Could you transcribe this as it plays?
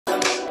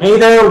Hey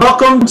there,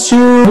 welcome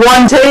to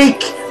One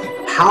Take,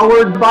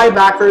 powered by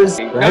backers.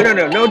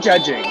 Right? No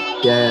judging.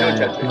 Yeah. No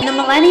judging. The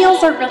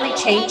millennials are really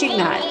changing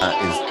that.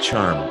 Is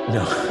charm.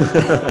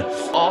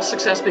 No. All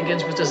success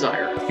begins with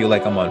desire. I feel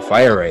like I'm on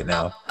fire right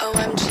now.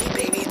 OMG,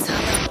 baby,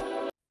 tell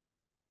them.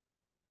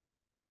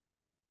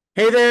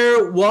 Hey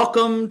there,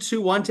 welcome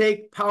to One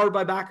Take, powered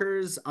by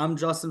backers. I'm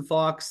Justin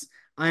Fox.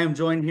 I am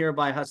joined here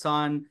by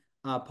Hassan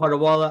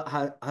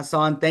Pardawalla.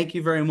 Hassan, thank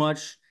you very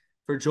much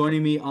for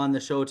joining me on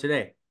the show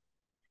today.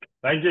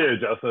 Thank you,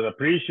 Justin.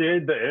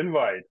 Appreciate the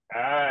invite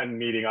and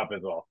meeting up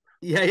as well.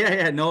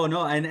 Yeah. No.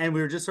 And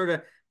we were just sort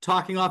of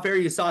talking off air.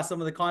 You saw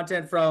some of the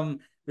content from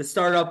the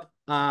Startup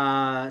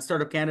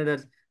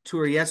Canada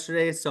tour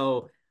yesterday.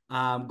 So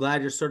I'm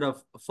glad you're sort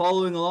of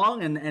following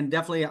along and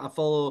definitely I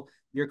follow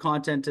your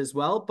content as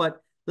well.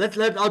 But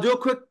I'll do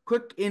a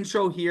quick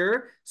intro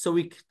here so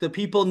the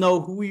people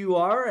know who you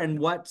are and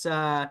what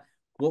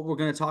we're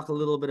going to talk a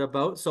little bit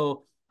about.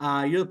 So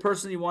you're the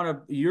person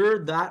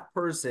you're that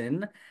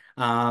person.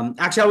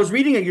 Actually, I was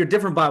reading your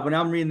different bio, but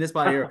now I'm reading this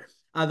bio here.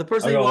 The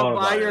person you want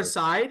by your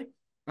side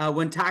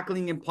when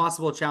tackling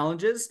impossible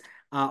challenges.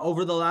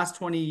 Over the last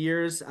 20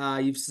 years,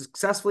 you've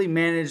successfully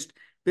managed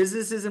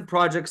businesses and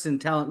projects in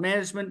talent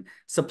management,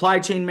 supply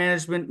chain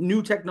management,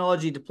 new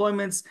technology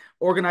deployments,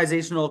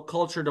 organizational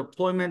culture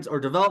deployments or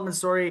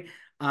development,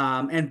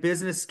 and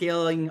business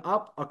scaling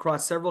up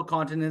across several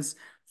continents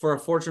for a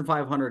Fortune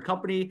 500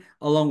 company,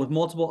 along with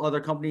multiple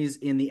other companies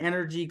in the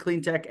energy, clean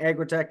tech,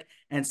 agri-tech,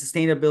 and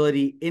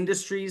sustainability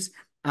industries.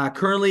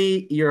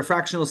 Currently, you're a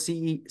fractional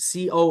COO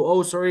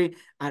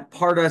at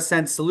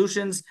Pardawalla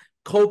Solutions,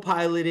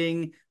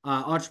 co-piloting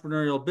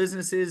entrepreneurial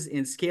businesses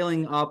in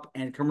scaling up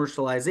and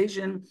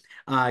commercialization.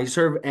 You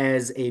serve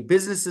as a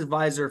business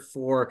advisor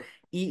for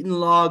Eaton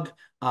Log.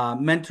 You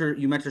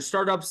mentor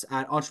startups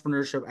at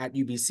Entrepreneurship at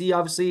UBC,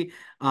 obviously.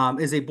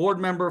 Is a board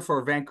member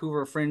for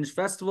Vancouver Fringe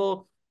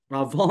Festival.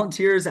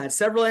 Volunteers at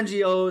several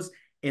NGOs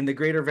in the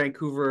greater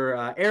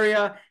Vancouver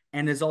area,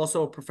 and is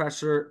also a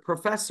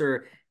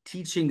professor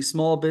teaching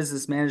small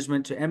business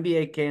management to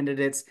MBA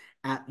candidates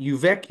at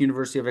UVic,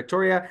 University of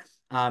Victoria.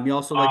 You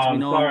also like to be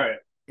known. Sorry.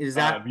 Is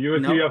that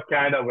University of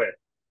Canada West?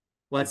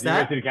 What's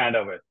that? University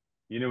Canada West.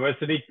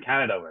 University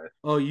Canada West.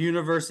 Oh,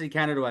 University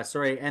Canada West.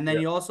 Sorry. And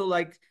then you also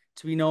like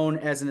to be known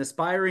as an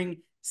aspiring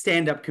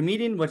stand-up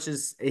comedian, which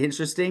is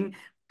interesting.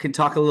 Can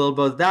talk a little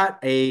about that.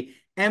 A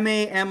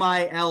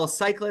MAMIL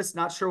cyclist,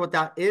 not sure what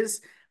that is,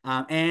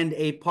 and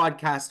a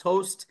podcast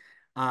host.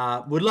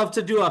 Would love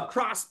to do a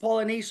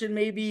cross-pollination,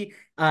 maybe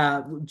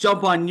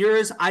jump on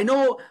yours. I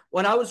know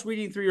when I was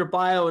reading through your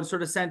bio and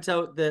sort of sent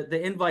out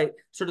the invite,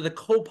 sort of the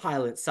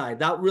co-pilot side,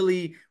 that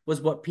really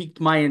was what piqued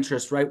my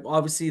interest, right?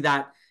 Obviously,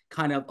 that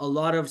kind of a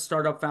lot of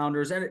startup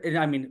founders, and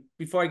I mean,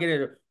 before I get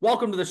into it,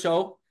 welcome to the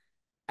show,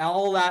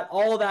 all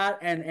that,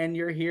 and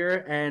you're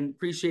here, and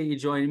appreciate you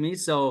joining me.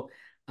 So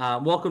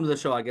welcome to the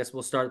show. I guess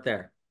we'll start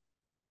there.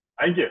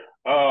 Thank you.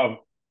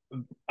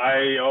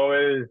 I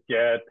always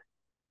get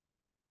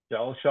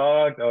shell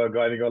shocked or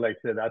going to go like,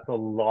 say, that's a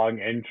long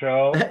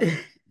intro.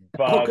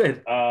 But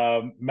good.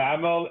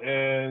 Mammal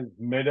is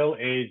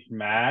middle-aged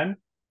man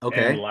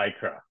in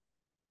Lycra.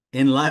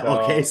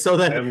 So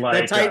the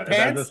tight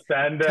pants, that's a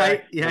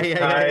spandex,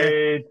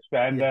 tight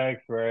spandex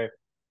where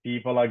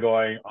people are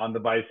going on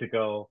the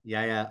bicycle.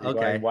 Okay.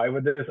 Going, why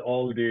would this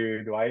old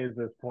dude? Why is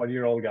this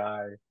 20-year-old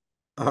guy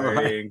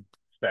wearing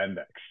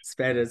spandex?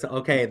 Spandex.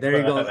 Okay, there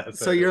you go.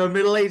 So you're a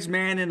middle-aged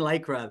man in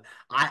Lycra.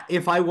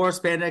 If I wore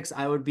spandex,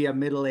 I would be a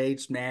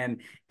middle-aged man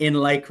in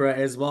Lycra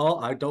as well.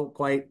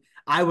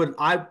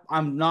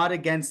 I'm not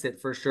against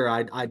it for sure.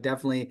 I'd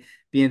definitely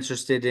be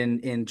interested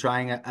in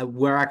trying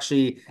we're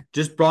actually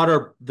just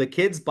brought the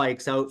kids'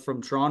 bikes out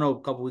from Toronto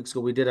a couple weeks ago.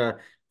 We did a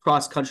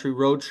cross-country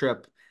road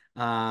trip,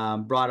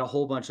 brought a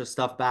whole bunch of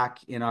stuff back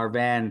in our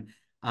van,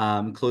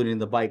 including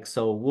the bike.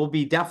 So we'll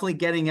be definitely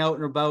getting out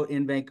and about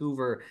in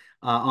Vancouver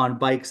on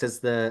bikes as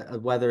the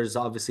weather is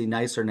obviously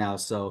nicer now.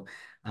 So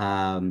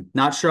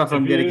not sure if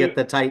I'm going to get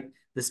the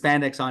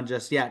spandex on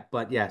just yet,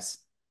 but yes.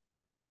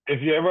 If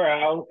you're ever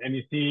out and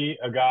you see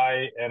a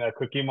guy in a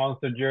Cookie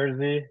Monster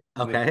jersey,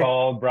 okay, a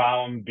tall,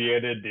 brown,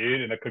 bearded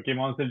dude in a Cookie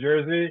Monster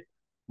jersey,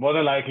 more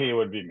than likely it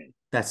would be me.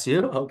 That's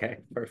you? Okay,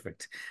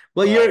 perfect.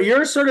 Well,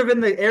 you're sort of in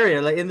the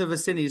area, like in the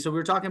vicinity. So we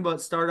were talking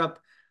about Startup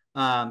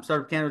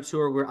Canada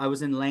tour where I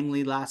was in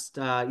Langley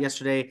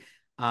yesterday.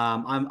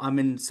 I'm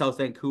in South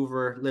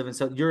Vancouver, live in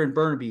South. You're in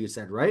Burnaby, you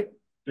said, right?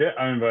 Yeah,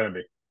 I'm in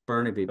Burnaby.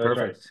 Burnaby, that's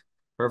perfect. Right.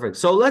 Perfect.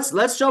 So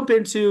let's jump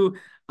into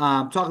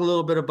talk a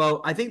little bit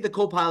about, I think the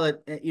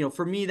co-pilot,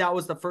 for me, that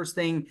was the first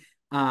thing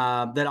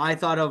that I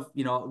thought of,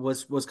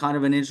 was kind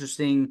of an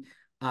interesting,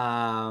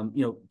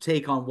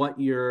 take on what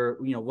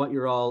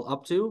you're all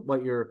up to,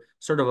 what you're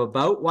sort of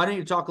about. Why don't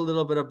you talk a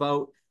little bit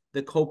about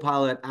the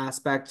co-pilot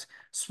aspect?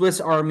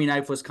 Swiss Army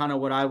knife was kind of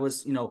what I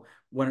was,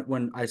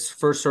 when I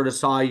first sort of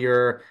saw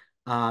your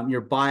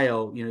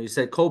bio, you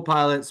said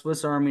co-pilot,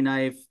 Swiss Army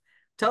knife.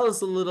 Tell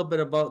us a little bit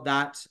about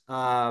that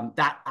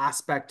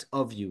aspect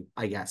of you,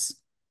 I guess.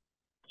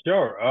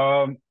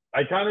 Sure.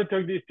 I kind of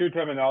took these two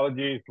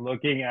terminologies,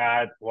 looking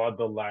at what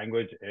the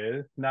language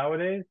is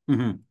nowadays.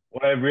 Mm-hmm.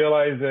 What I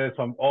realized is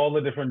from all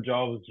the different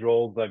jobs,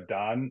 roles I've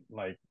done,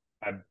 like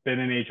I've been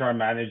an HR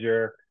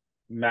manager,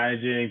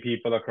 managing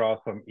people across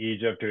from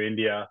Egypt to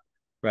India.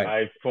 Right.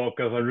 I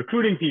focus on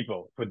recruiting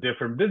people for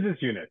different business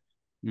units,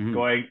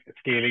 Mm-hmm.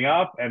 scaling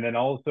up, and then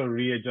also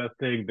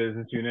readjusting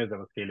business units that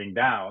were scaling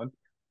down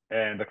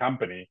and the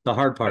company. The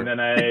hard And part. then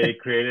I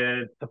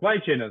created supply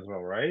chain as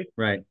well, right?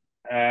 Right.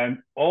 And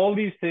all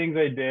these things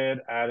I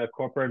did at a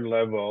corporate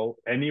level,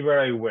 anywhere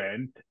I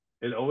went,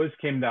 it always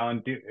came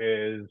down to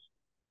is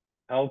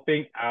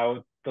helping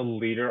out the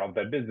leader of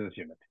that business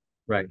unit,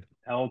 Right.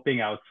 helping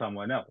out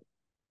someone else.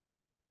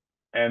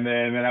 And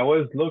then when I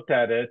always looked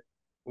at it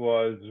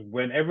was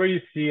whenever you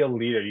see a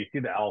leader, you see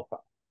the alpha.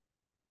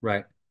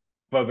 Right.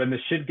 But when the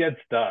shit gets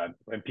done,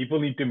 when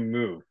people need to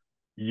move,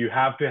 you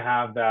have to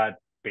have that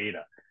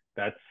beta,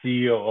 that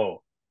COO,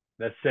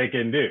 that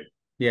second dude.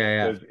 Yeah.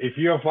 Yeah. Because if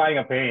you're flying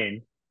a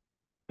plane,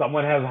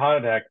 someone has a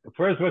heart attack, the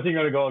first person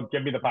you're going to go,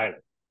 get me the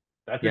pilot.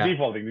 That's the Yeah.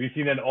 default thing. We've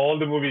seen that in all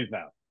the movies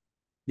now.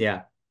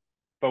 Yeah.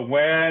 But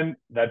when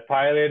that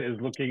pilot is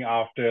looking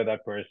after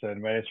that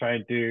person,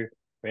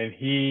 when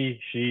he,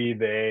 she,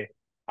 they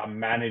are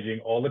managing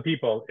all the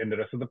people in the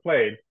rest of the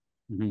plane,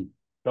 Mm-hmm.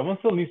 someone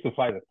still needs to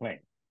fly the plane.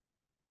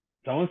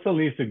 Someone still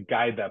needs to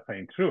guide that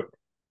plane through it.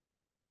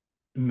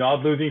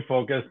 Not losing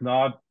focus,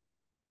 not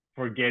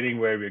forgetting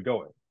where we're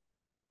going.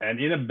 And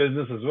in a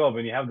business as well,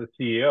 when you have the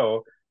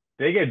CEO,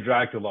 they get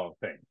dragged to a lot of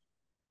things.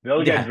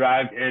 They'll get Yeah.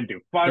 dragged into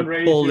They're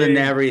pulled into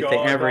fundraising, everything,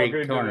 every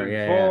talking to corner. this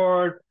Yeah. Yeah.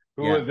 board,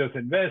 who Yeah. is this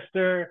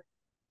investor.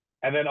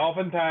 And then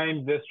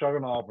oftentimes they struggle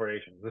in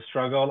operations. They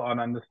struggle on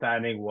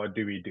understanding what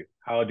do we do?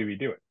 How do we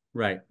do it?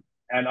 Right.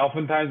 And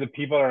oftentimes the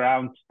people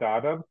around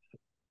startups,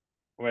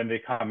 when they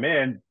come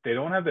in, they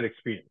don't have that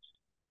experience.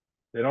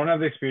 They don't have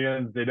the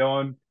experience. They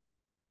don't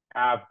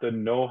have the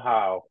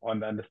know-how on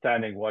the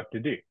understanding what to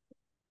do.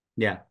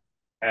 Yeah.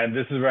 And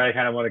this is where I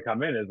kind of want to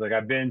come in. Is like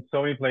I've been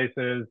so many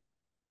places,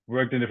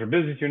 worked in different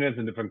business units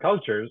and different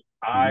cultures.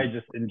 I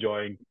just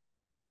enjoy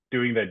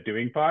doing that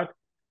doing part,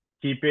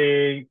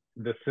 keeping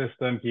the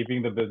system,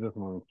 keeping the business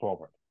moving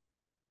forward.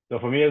 So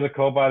for me as a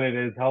co-pilot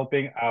is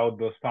helping out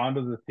those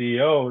founders and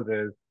CEOs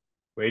is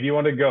where do you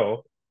want to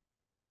go?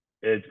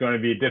 It's going to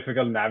be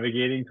difficult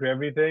navigating through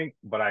everything,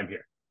 but I'm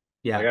here.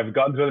 Yeah. Like I've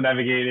gone through the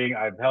navigating,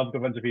 I've helped a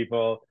bunch of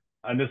people,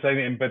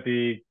 understanding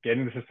empathy,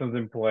 getting the systems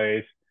in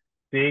place,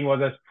 seeing what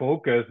that's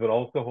focused, but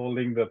also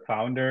holding the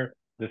founder,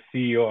 the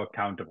CEO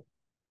accountable.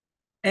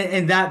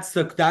 And that's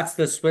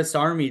the Swiss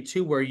Army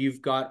too, where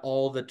you've got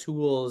all the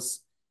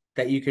tools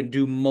that you can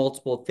do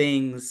multiple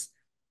things,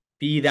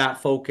 be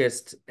that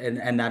focused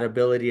and that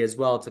ability as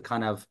well to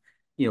kind of,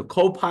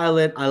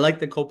 co-pilot. I like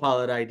the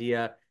co-pilot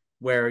idea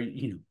where,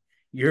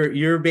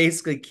 you're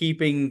basically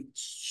keeping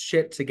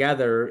shit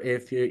together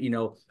if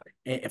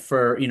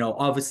for,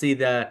 obviously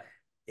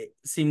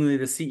seemingly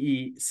the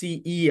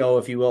CEO,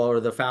 if you will, or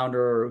the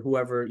founder or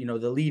whoever,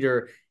 the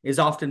leader is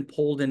often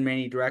pulled in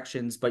many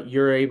directions, but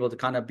you're able to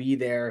kind of be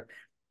there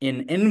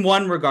in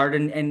one regard.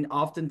 And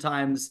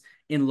oftentimes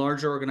in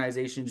larger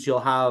organizations,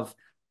 you'll have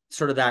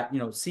sort of that,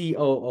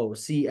 COO,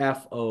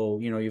 CFO,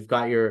 you've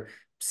got your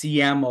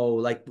CMO,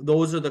 like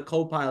those are the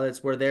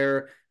co-pilots where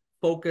they're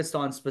focused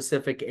on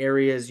specific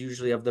areas,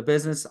 usually of the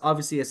business.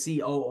 Obviously a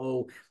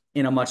COO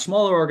in a much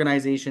smaller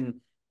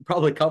organization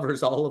probably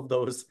covers all of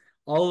those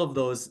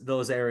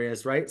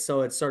areas, right?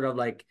 So it's sort of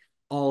like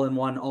all in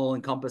one, all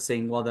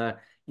encompassing, while the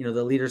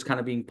leader's kind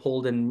of being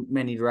pulled in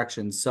many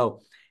directions. So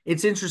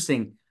it's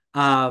interesting.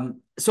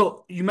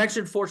 So you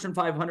mentioned Fortune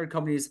 500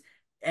 companies,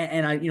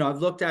 and I've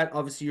looked at,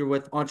 obviously you're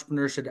with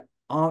entrepreneurship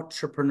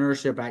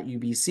at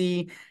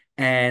UBC,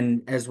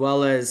 and as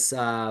well as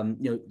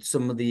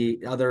some of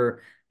the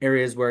other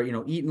areas where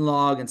Eaton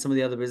Log and some of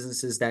the other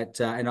businesses that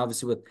and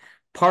obviously with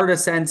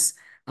Pardawalla.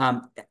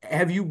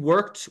 Have you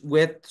worked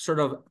with sort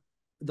of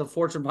the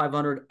Fortune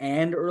 500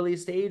 and early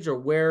stage, or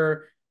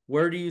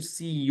where do you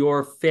see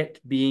your fit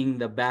being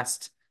the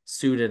best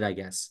suited, I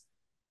guess?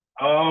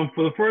 For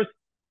the first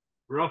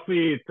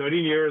roughly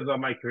 13 years of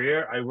my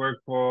career, I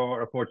worked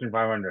for a Fortune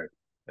 500.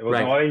 It was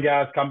an Right. oil and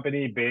gas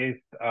company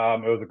based, it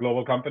was a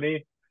global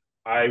company.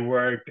 I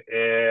worked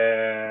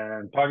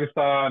in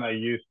Pakistan.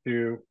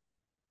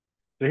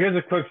 So here's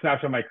a quick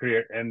snapshot of my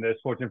career in this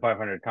Fortune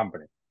 500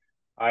 company.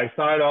 I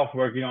started off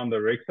working on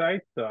the rig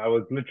site. So I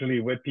was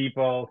literally with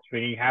people,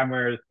 swinging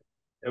hammers.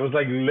 It was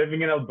like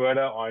living in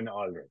Alberta on an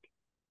oil rig.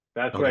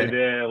 That's what I Okay.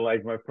 did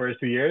like my first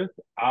 2 years.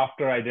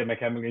 After I did my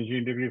chemical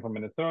engineering degree from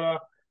Minnesota,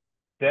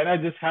 then I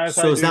just kind of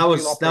So started doing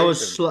that field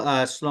was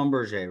operations.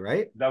 Schlumberger,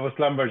 right? That was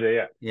Schlumberger,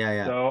 yeah. Yeah,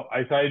 yeah. So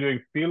I started doing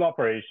field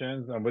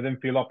operations, and within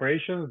field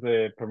operations,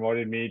 they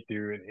promoted me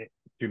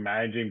to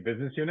managing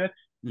business units.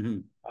 Mm-hmm.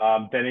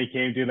 Then it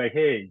came to like,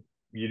 hey,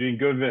 you're doing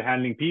good with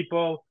handling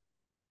people,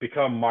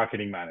 become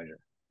marketing manager.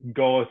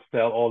 Go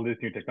sell all this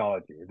new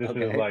technology. This is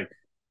Okay. like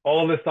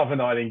all this stuff in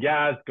oil and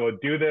gas. Go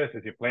do this.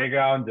 It's your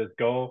playground. Just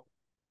go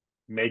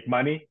make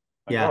money.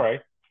 Like, all Yeah.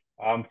 right.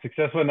 I'm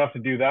successful enough to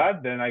do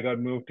that. Then I got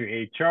moved to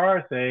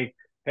HR saying,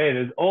 hey,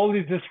 there's all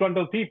these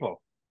disgruntled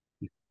people.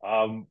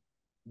 You're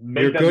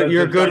Make them good. less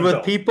You're good with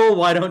disgruntled. people.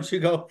 Why don't you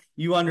go?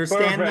 You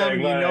understand them. Perfect.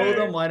 You know them.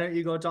 Like Why don't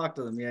you go talk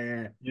to them? Yeah,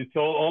 yeah, you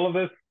sold all of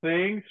these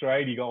things,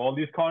 right? You got all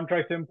these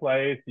contracts in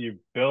place. You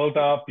built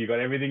up. You got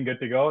everything good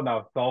to go.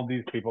 Now solve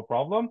these people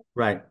problem.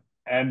 right,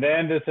 And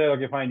then they say,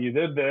 okay, fine, you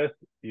did this.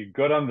 You're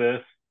good on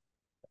this.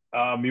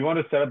 You want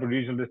to set up a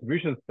regional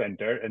distribution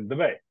center in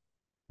Dubai.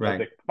 That's right,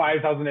 like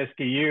 5,000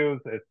 SKUs.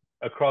 It's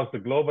across the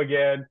globe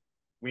again.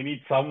 We need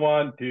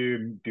someone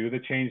to do the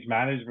change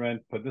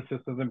management, put the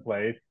systems in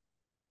place,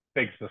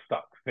 fix the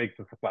stock, fix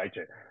the supply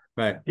chain.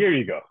 right. Here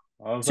you go.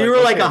 I was So you like,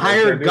 were like okay, a let's go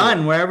hired do this.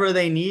 gun wherever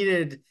they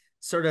needed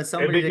sort of It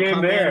somebody to became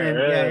come in and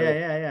yeah, there. yeah,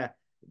 yeah,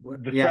 yeah.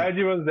 The Yeah,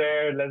 strategy was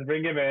there. Let's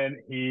bring him in.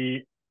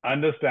 He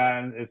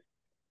understands it's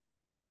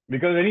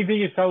because anything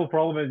you solve a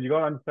problem is you got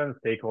to understand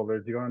the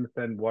stakeholders. You got to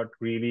understand what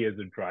really is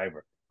the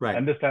driver. right.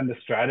 Understand the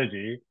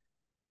strategy,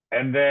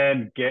 and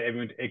then get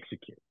everyone to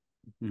execute.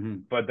 Mm-hmm.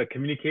 But the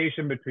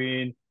communication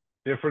between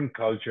different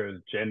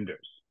cultures,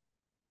 genders,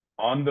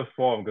 on the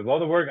phone, because all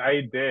the work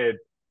I did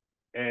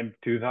in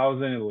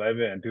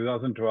 2011,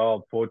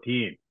 2012,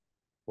 14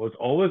 was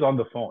always on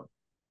the phone,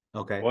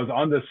 Okay. was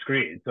on the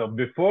screen. So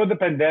before the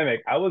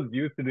pandemic, I was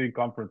used to doing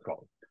conference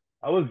calls.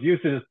 I was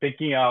used to just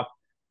picking up,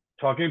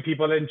 talking to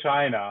people in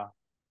China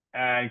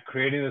and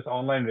creating this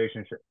online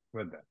relationship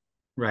with them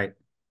Right.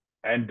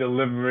 and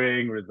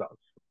delivering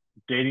results,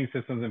 getting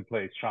systems in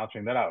place,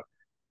 transferring that out.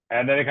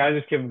 And then it kind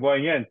of just kept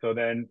going in. So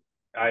then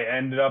I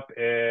ended up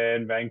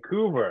in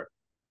Vancouver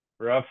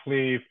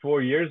roughly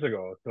 4 years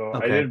ago. So I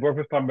Okay. did work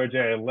with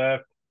Schlumberger.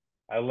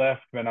 I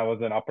left when I was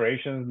an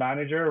operations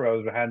manager. I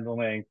was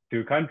handling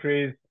 2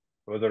 countries.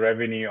 It was a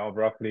revenue of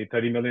roughly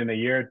 30 million a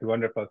year,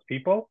 200 plus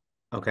people.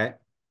 Okay.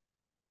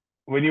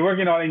 When you work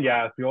in oil and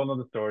gas, we all know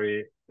the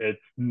story.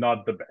 It's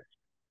not the best.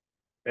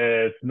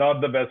 It's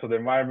not the best for the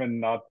environment,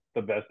 not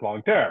the best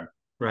long term.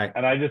 Right.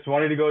 And I just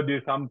wanted to go do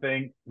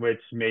something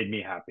which made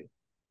me happy,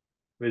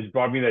 which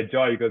brought me that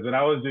joy. Because when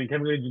I was doing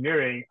chemical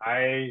engineering,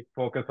 I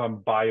focused on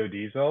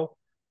biodiesel.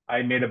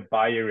 I made a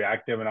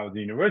bioreactor when I was in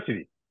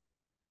university.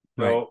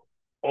 Right. So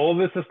all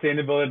the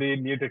sustainability,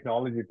 new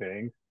technology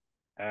things,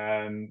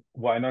 and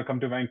why not come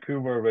to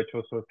Vancouver, which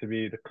was supposed to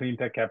be the clean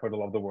tech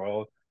capital of the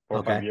world 4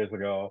 or 5 Okay. years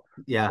ago?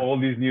 Yeah. All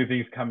these new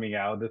things coming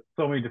out. There's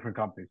so many different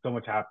companies, so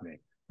much happening.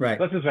 Right.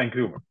 That's just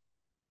Vancouver.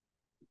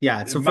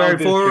 Yeah. It's a very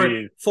Mountains,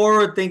 trees.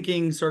 forward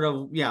thinking sort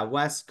of, yeah,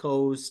 West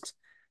Coast.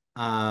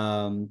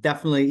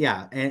 Definitely,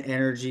 yeah,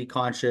 energy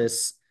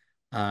conscious,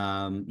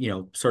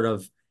 sort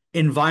of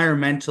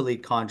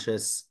environmentally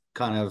conscious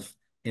kind of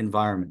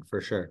environment for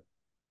sure.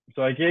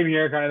 So I came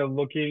here kind of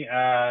looking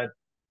at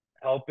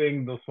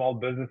helping the small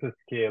businesses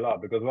scale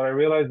up because what I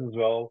realized as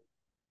well,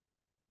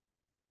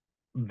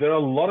 there are a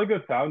lot of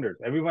good founders.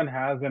 Everyone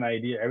has an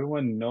idea.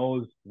 Everyone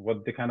knows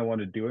what they kind of want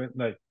to do. It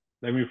like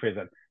let me rephrase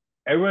that.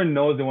 Everyone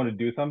knows they want to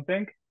do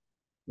something.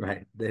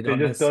 Right. They They don't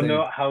just don't necessarily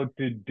know how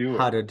to do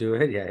how it. to do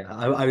it. Yeah, yeah.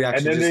 I And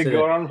actually then just they did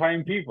go it. around and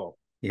find people.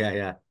 Yeah,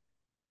 yeah,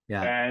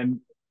 yeah. And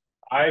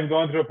I've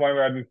gone through a point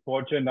where I've been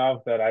fortunate enough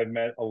that I've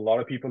met a lot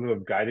of people who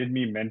have guided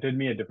me, mentored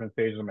me at different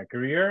stages of my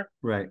career.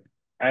 Right,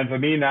 And for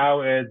me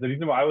now is the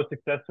reason why I was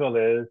successful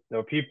is there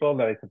were people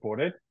that I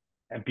supported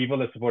and people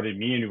that supported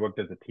me and we worked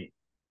as a team.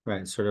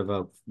 right. Sort of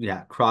a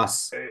yeah,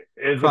 cross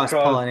Is cross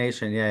across.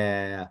 pollination. Yeah,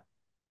 yeah, yeah.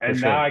 For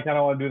And now sure. I kind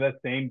of want to do that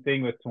same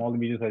thing with small and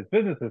medium sized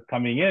businesses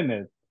coming in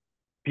is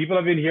people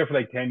have been here for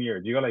like 10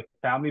 years. You got like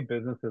family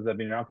businesses that have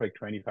been around for like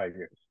 25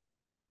 years.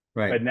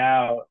 Right, But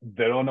now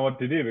they don't know what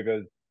to do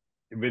because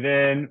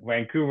within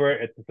Vancouver,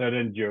 it's a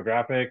certain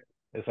geographic,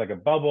 it's like a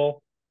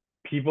bubble.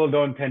 People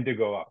don't tend to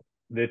go out.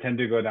 They tend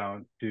to go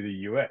down to the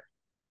US.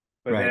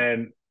 But right,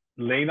 then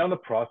laying down the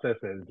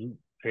processes,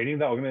 creating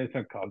the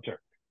organizational culture,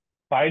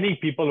 finding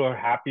people who are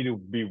happy to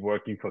be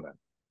working for them,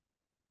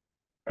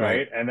 right.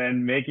 right? And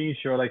then making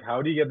sure like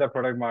how do you get that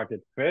product market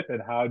fit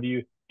and how do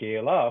you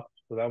scale up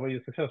so that way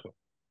you're successful.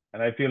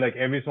 And I feel like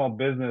every small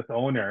business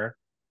owner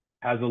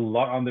has a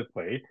lot on their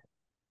plate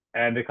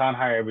and they can't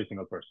hire every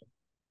single person.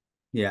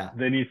 Yeah,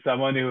 They need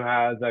someone who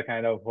has that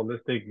kind of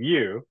holistic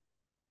view,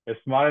 is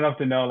smart enough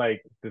to know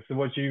like this is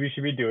what we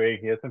should be doing.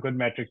 Here's some good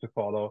metrics to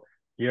follow.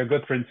 Here are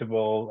good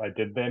principles. I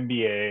did the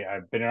MBA.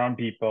 I've been around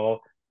people.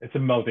 It's a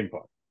melting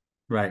pot.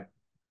 right,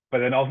 But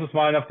then also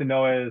smart enough to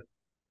know is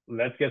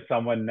let's get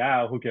someone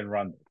now who can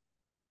run this.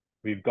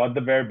 We've got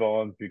the bare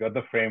bones. We got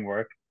the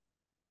framework.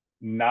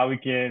 Now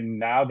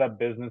that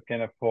business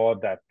can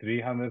afford that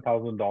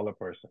 $300,000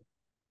 person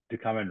to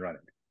come and run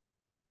it.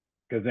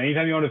 Because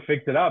anytime you want to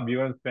fix it up,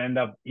 you're going to spend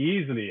up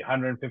easily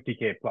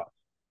 150K plus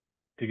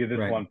to get this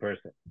right. one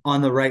person.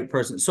 On the right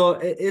person. So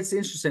it's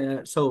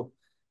interesting. So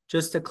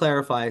just to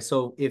clarify,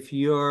 so if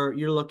you're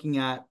looking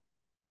at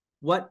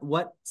what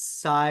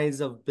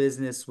size of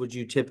business would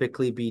you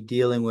typically be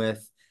dealing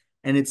with?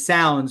 And it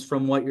sounds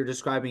from what you're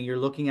describing, you're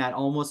looking at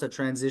almost a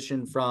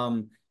transition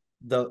from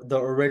the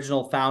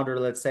original founder,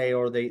 let's say,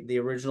 or the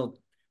original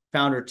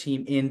founder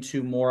team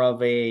into more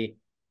of a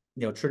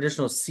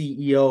traditional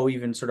CEO,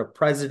 even sort of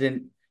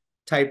president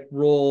type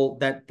role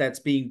that's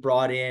being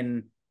brought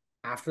in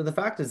after the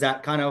fact? Is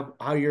that kind of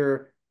how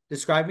you're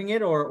describing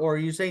it, or are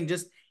you saying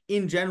just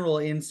in general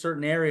in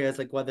certain areas,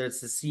 like whether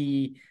it's the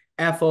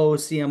CFO,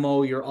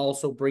 CMO, you're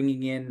also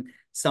bringing in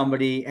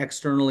somebody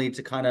externally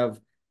to kind of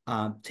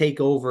take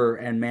over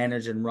and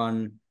manage and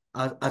run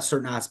a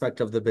certain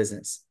aspect of the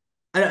business?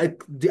 I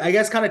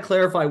guess kind of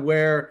clarify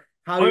where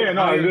Oh yeah,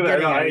 no, how I you're do that.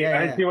 No, getting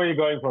at. Yeah, I see where you're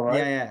going from, right?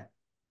 yeah, yeah,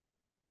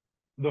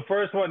 The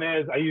first one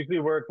is I usually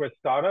work with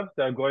startups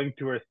that are going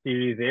to a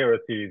Series A or a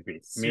Series B,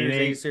 Series A,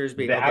 meaning Series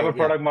B. they have a Okay,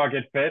 yeah, product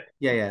market fit.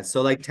 yeah, yeah.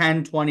 So like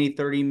 10, 20,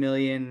 30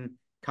 million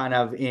kind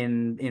of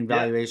in Yeah,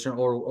 valuation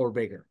or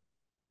bigger.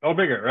 or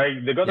bigger,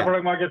 right? They got the Yeah.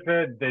 product market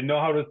fit. They know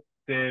how to.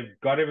 They've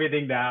got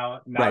everything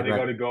down. Now Right, they got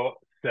right, to go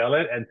sell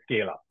it and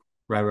scale up.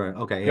 right, right.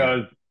 Okay, yeah.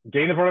 Because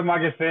getting the product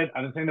market fit,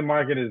 understanding the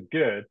market is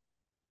good,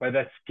 but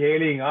that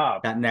scaling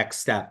up, That next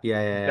step.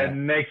 Yeah, yeah, the yeah.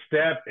 next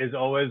step is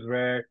always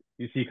where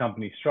you see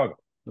companies struggle.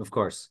 Of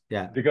course.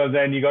 Yeah. Because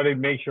then you got to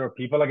make sure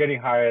people are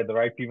getting hired, the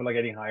right people are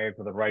getting hired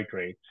for the right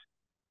rates.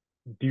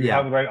 Do you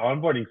have Yeah. the right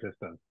onboarding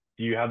system?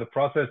 Do you have the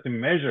process to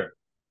measure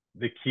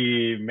the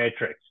key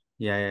metrics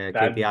Yeah, yeah, yeah.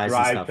 that KPIs and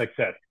drive stuff.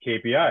 success,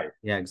 KPIs?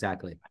 Yeah,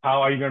 exactly.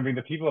 How are you going to bring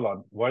the people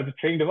on? What is the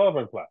training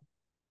development plan?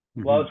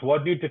 Well, Hmm. it's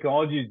what new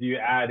technologies do you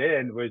add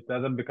in which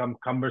doesn't become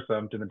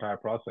cumbersome to the entire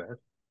process?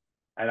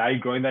 And are you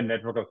growing that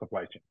network of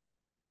supply chain?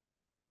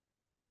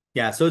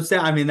 Yeah, so it's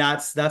I mean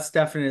that's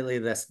definitely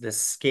this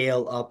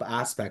scale up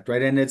aspect,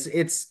 right? And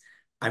it's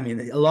I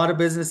mean a lot of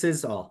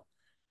businesses,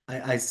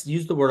 I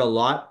use the word a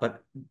lot,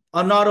 but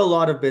not a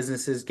lot of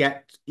businesses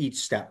get each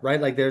step, right?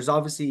 Like there's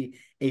obviously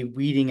a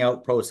weeding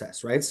out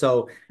process, right?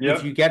 So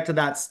if you Yep. get to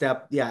that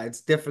step, yeah,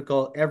 it's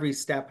difficult. Every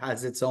step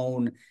has its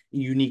own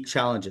unique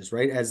challenges,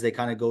 right? As they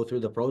kind of go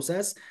through the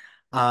process.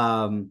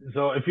 Um,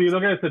 So if you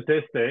look at a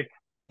statistic,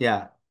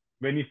 yeah,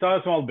 when you start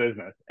a small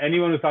business,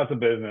 anyone who starts a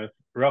business,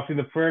 roughly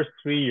the first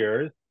 3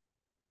 years,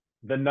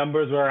 the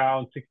numbers were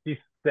around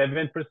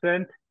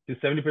 67% to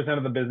 70%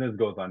 of the business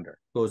goes under,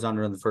 goes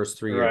under in the first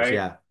 3 years. right?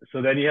 Yeah,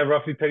 So then you have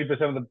roughly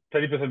 30% of the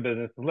 30%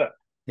 business left.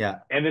 yeah.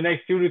 And the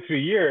next 2 to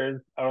 3 years,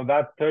 out of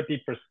that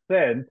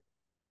 30%,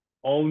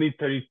 only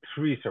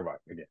 33 survive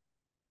again.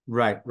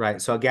 Right,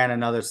 right. So again,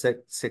 another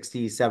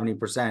 60,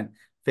 70%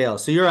 fail.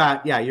 So you're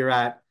at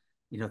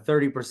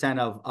 30%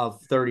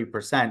 of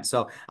 30%.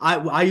 So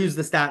I use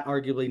the stat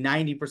arguably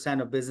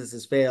 90% of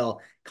businesses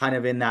fail kind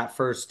of in that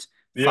first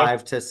Yep.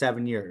 5 to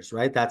 7 years,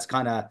 right? That's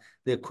kind of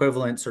the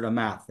equivalent sort of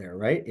math there,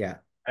 right? Yeah.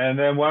 And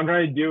then what I'm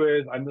trying to do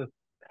is I'm just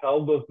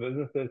help those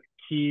businesses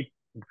keep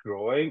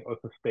growing or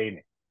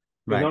sustaining.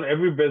 Because Right. not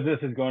every business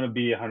is going to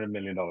be $100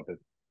 million business.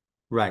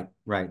 Right.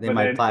 Right. They But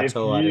might then if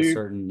plateau at a you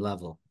certain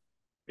level.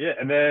 Yeah,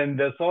 and then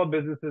there's some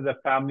businesses that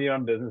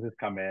family-owned businesses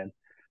come in.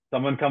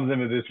 Someone comes in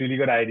with this really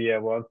good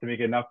idea, wants to make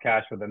enough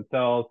cash for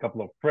themselves, a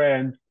couple of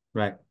friends,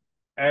 Right.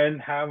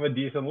 and have a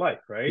decent life,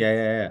 right? Yeah,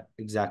 yeah, yeah.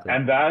 Exactly.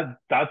 And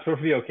that's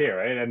perfectly okay,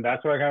 right? And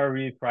that's where I kind of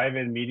really thrive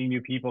in meeting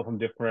new people from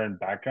different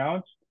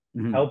backgrounds,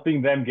 Mhm.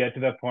 helping them get to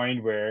that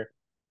point where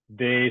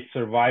they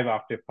survive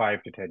after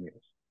 5 to 10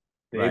 years.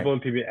 They're Right. able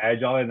to be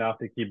agile enough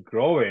to keep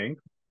growing,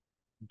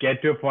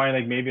 get to a point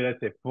like maybe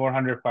let's say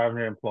 400,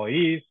 500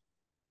 employees,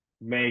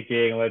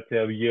 making let's say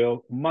a year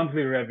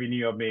monthly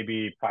revenue of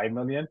maybe 5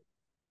 million,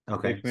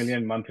 Okay. 6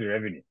 million monthly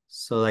revenue,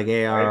 So like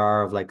right?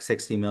 ARR of like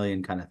 60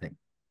 million kind of thing.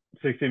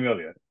 60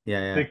 million. Yeah,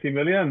 yeah. 60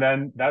 million,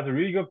 then that's a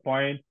really good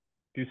point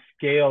to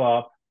scale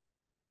up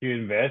to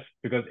invest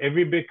because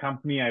every big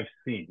company I've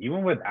seen,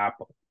 even with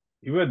Apple,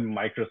 even with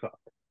Microsoft,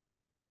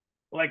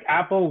 like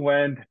Apple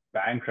went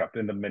bankrupt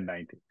in the mid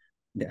 90s,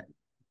 Yeah.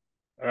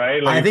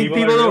 right? I Like think people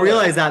people don't don't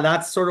realize. realize that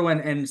that's sort of when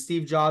and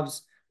Steve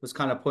Jobs was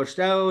kind of pushed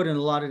out and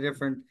a lot of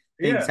different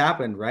things Yeah.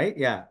 happened, right?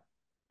 Yeah.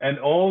 And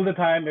all the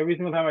time, every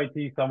single time I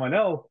see someone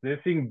else,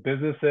 they're seeing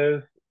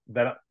businesses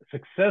that are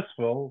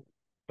successful,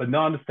 but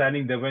not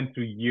understanding they went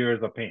through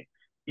years of pain.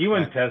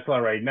 Even Right.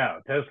 Tesla right now,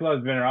 Tesla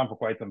has been around for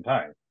quite some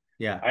time.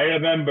 Yeah. I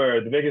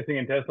remember the biggest thing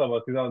in Tesla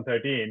was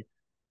 2013.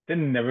 They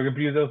never could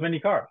produce those many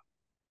cars.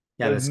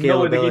 Yeah, the There's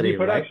no way they could be scalability,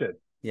 right? production.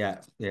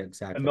 Yeah, yeah, And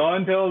exactly. not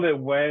until they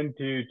went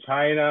to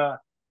China,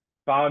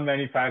 found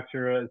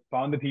manufacturers,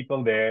 found the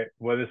people there,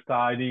 where they're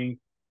starting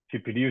to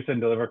produce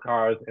and deliver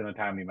cars in a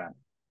timely manner.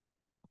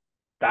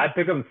 That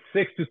took them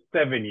 6 to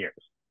 7 years.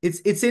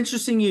 It's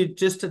interesting you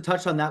just to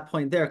touch on that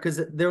point there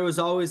because there was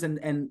always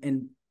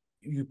and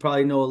you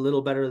probably know a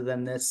little better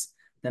than this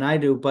than I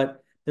do,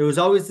 but there was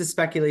always the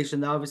speculation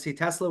that obviously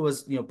Tesla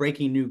was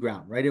breaking new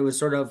ground, right? It was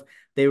sort of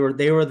they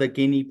were the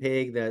guinea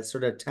pig, the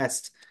sort of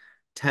test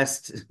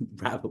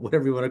rabbit,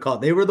 whatever you want to call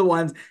it. They were the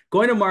ones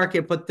going to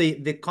market, but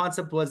the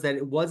concept was that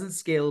it wasn't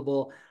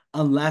scalable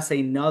unless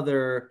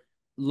another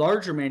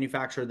larger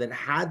manufacturer that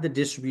had the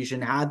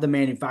distribution, had the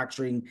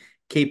manufacturing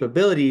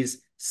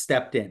capabilities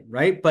stepped in,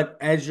 right? But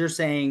as you're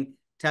saying,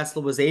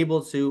 Tesla was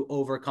able to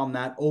overcome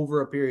that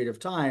over a period of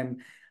time.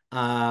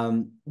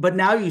 But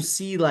now you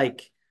see,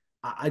 like,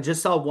 I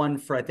just saw one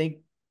for, I think,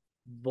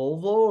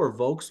 Volvo or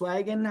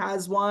Volkswagen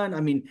has one. I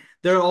mean,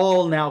 they're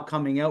all now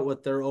coming out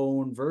with their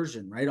own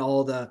version, right?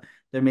 All the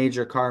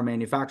major car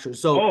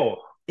manufacturers. So Oh,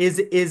 is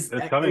it's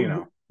coming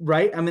now.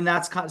 right? I mean,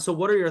 that's kind so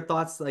what are your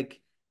thoughts like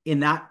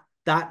in that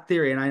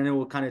theory? And I know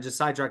we'll kind of just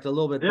sidetracked a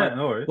little bit, Yeah, but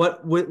no worries.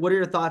 what are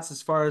your thoughts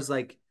as far as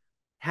like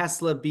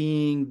Tesla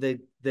being the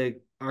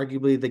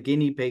arguably the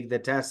guinea pig, the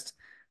test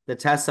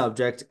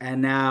subject,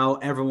 and now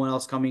everyone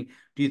else coming?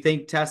 Do you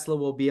think Tesla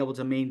will be able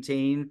to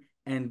maintain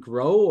and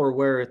grow, or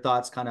where are your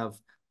thoughts kind of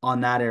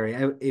on that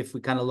area? If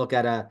we kind of look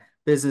at a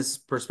business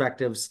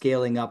perspective,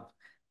 scaling up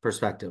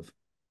perspective.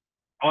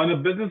 On the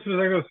business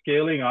perspective,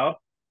 scaling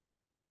up,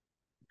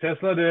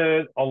 Tesla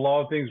did a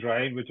lot of things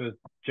right, which was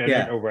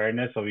generate Yeah.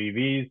 awareness of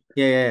EVs,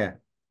 Yeah. Yeah. Yeah.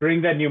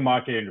 bring that new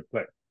market into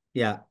play.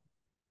 Yeah.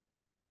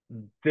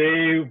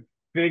 They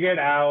figured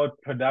out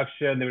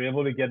production. They were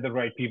able to get the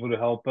right people to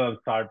help them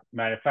start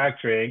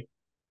manufacturing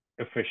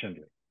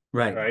efficiently,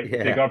 Right. right? They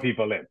Yeah. got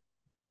people in.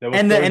 There was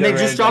And stories I they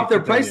just read like dropped their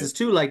 6 7 years. prices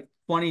too, like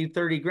 20,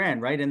 30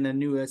 grand, right? In the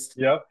newest,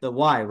 Yep. the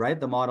Y, right?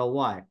 The Model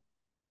Y.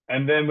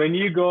 And then when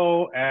you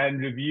go and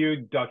review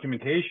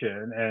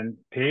documentation and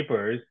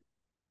papers,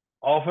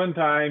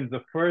 oftentimes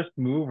the first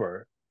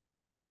mover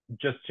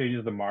just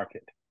changes the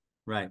market.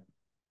 Right.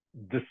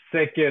 The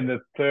second, the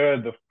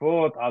third, the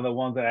fourth are the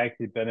ones that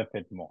actually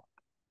benefit more,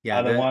 Yeah.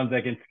 are the The ones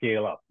that can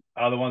scale up,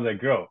 are the ones that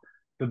grow.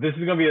 So this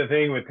is going to be the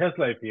thing with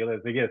Tesla, I feel,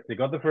 is yes, they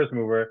got the first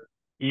mover,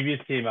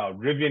 EVs came out,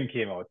 Rivian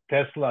came out,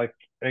 Tesla,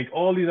 like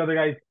all these other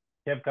guys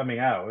kept coming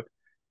out.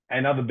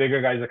 And now the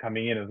bigger guys are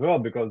coming in as well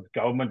because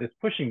government is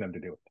pushing them to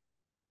do it.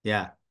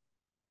 yeah.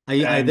 I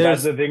And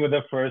that's there's the thing with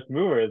the first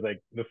mover is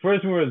like the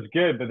first mover is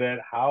good, but then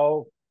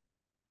how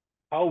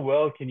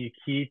well can you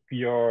keep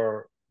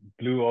your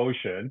blue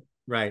ocean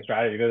right.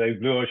 strategy? Because like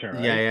blue ocean, Yeah.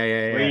 right? Yeah.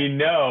 Yeah. Where Yeah. you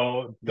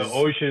know the There's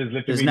ocean is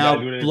literally there's being now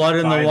diluted blood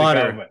in the by the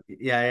water. government. Yeah.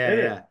 Yeah. It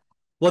is. Yeah.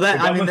 Well, The that I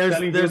mean, government's there's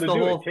telling people there's to the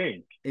do it. whole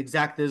Change.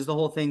 exact. There's the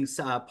whole thing.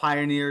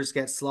 Pioneers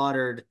get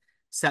slaughtered,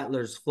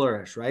 settlers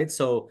flourish, right?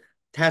 So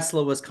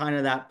Tesla was kind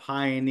of that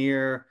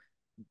pioneer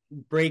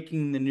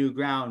breaking the new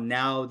ground.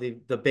 Now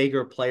the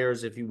bigger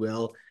players, if you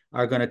will,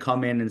 are going to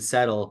come in and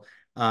settle.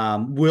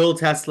 Will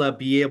Tesla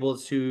be able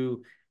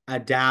to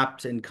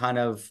adapt and kind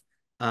of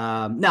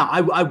now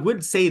I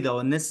would say though,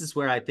 and this is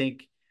where I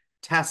think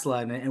Tesla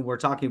and we're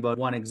talking about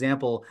one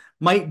example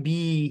might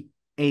be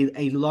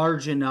a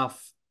large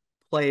enough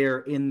player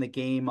in the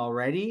game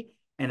already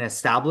and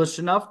established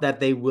enough that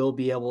they will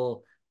be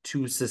able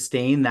to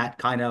sustain that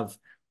kind of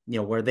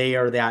where they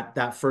are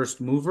that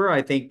first mover.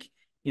 I think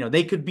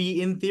they could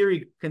be in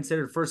theory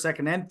considered first,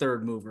 second, and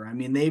third mover. I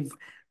mean, they've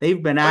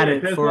been Oh at yeah, it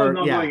Tesla is for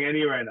not going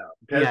anywhere now.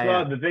 yeah,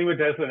 Tesla, the thing with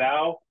Tesla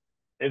now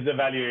is the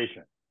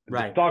valuation. The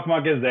right. stock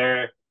market is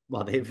there.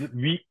 Well, they've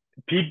We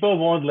people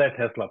won't let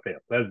Tesla fail.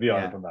 Let's be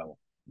honest yeah. on that one.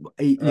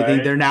 You think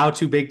Right? they're now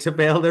too big to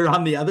fail? They're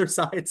on the other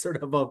side,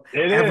 sort of It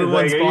is like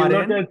everyone's when you bought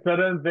look in. at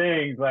certain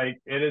things, like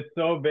it is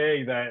so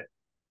big that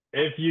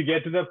if you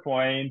get to the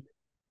point,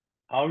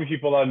 how many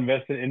people are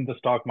invested in the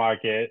stock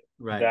market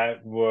Right.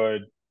 that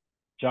would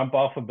jump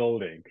off a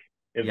building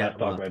if Yeah. that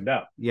stock Well. went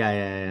down?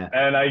 Yeah.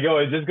 And I go,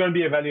 it's just going to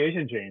be a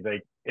valuation change.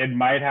 Like it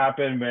might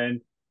happen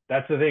when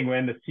that's the thing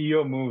when the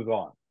CEO moves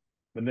on,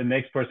 when the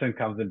next person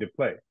comes into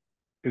play.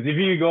 Because if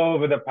you go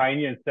with the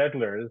pioneer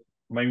settlers,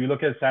 when we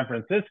look at San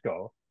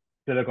Francisco,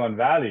 Silicon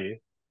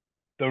Valley,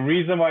 the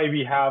reason why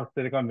we have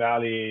Silicon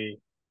Valley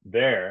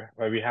there,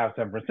 why we have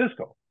San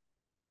Francisco,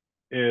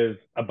 is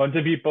a bunch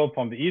of people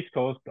from the East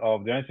Coast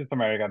of the United States of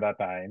America at that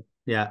time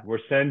Yeah.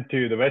 were sent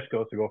to the West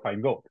Coast to go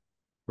find gold.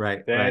 Right.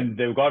 Right. Then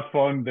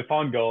they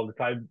found gold, they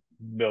started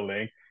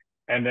building,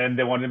 and then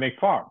they wanted to make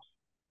farms.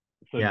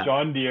 So Yeah.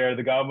 John Deere,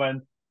 the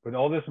government, put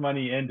all this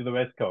money into the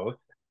West Coast,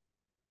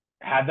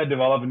 had that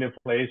develop into a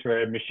place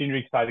where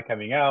machinery started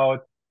coming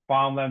out,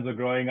 farmlands were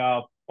growing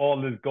up, all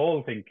this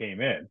gold thing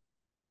came in.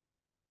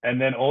 And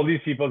then all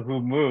these people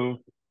who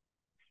moved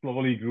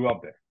slowly grew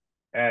up there.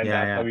 And Yeah.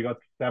 that's how Yeah. we got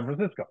San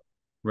Francisco.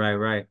 Right.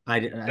 It's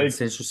Like,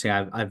 interesting.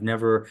 I've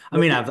never. I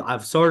mean,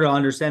 I've sort of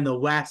understand the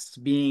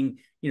West being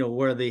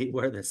where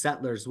the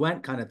settlers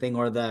went kind of thing,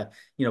 or the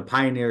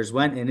pioneers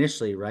went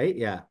initially, right?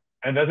 Yeah.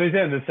 and that's what I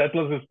said, the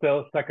settlers are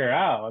still stuck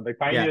around. The Yeah.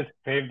 pioneers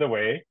paved the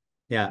way.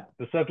 Yeah.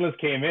 The settlers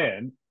came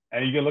in,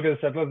 and you can look at the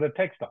settlers at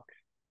tech stocks.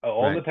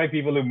 All the Right. tech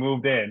people who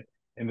moved in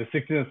the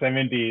 60s and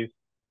 70s,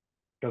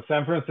 because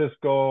San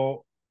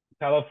Francisco,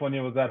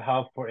 California was that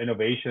hub for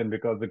innovation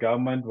because the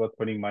government was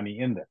putting money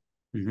in there.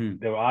 Mm-hmm.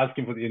 They were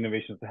asking for the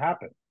innovations to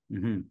happen.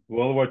 Mm-hmm.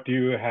 World War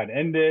II had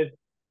ended.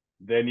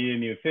 They needed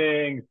new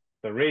things.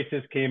 The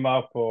races came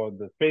up for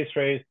the space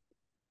race.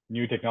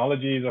 New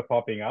technologies are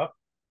popping up.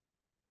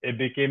 It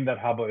became that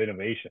hub of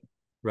innovation.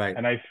 Right.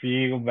 And I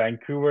feel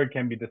Vancouver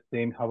can be the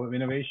same hub of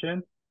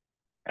innovation.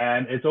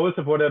 And it's always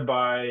supported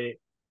by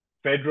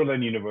federal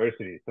and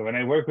universities. So when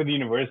I work with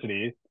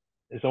universities,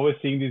 it's always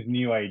seeing these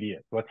new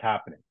ideas, what's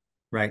happening,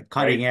 Right. right?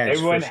 Cutting edge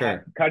for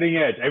sure. Cutting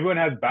edge. Everyone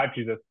has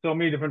batteries. There's so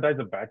many different types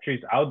of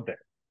batteries out there.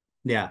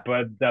 Yeah.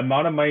 But the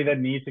amount of money that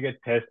needs to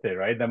get tested,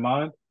 right? The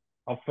amount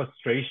of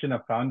frustration a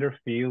founder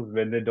feels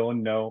when they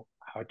don't know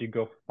how to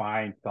go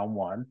find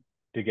someone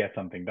to get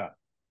something done.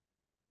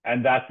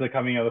 And that's the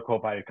coming of the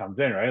co-pilot comes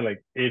in, right?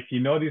 Like if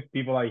you know these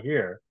people are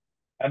here,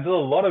 and there's a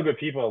lot of good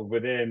people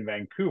within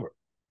Vancouver.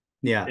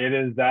 Yeah. It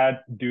is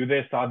that, do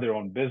they start their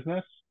own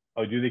business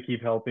or do they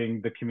keep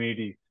helping the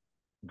community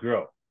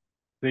grow?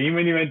 So even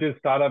when you went to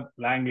Startup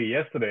Langley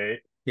yesterday,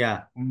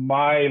 Yeah.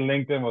 my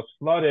LinkedIn was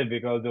flooded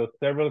because there were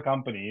several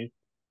companies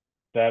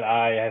that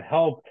I had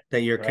helped,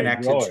 That you're right,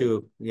 connected grow it,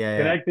 to. Yeah. Yeah.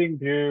 connecting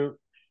to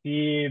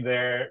see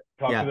their,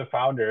 talk to Yeah. the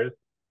founders,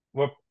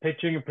 were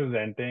pitching and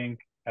presenting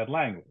at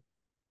Langley.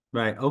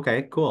 Right.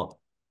 Okay. Cool.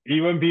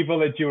 Even people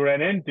that you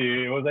ran into,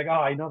 it was like,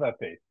 oh, I know that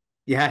face.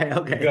 Yeah.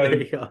 Okay. There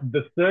Because you go.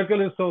 the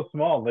circle is so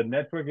small, the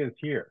network is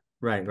here.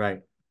 Right.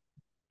 Right.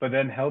 But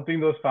then helping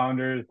those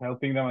founders,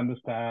 helping them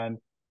understand,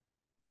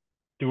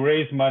 to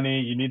raise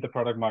money, you need the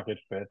product market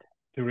fit.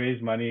 To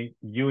raise money,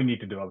 you need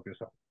to develop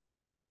yourself.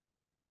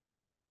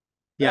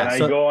 Yeah. And I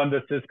So go on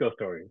the Cisco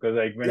story because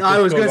like when I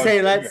was Cisco gonna got say,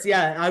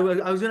 bigger.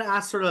 I was gonna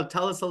ask, sort of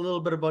tell us a little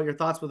bit about your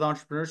thoughts with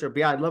entrepreneurship. But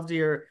yeah, I'd love to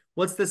hear,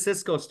 what's the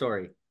Cisco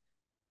story?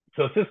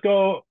 So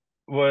Cisco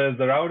was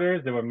the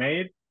routers, they were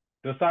made.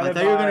 They were I started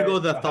thought you were gonna by go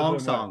the a husband thong and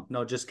wife. song.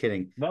 No, just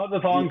kidding. Not the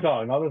Yeah. thong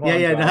song, not the Yeah,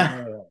 thong yeah, song.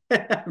 no. No, no, no.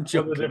 I'm That was a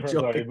joking, different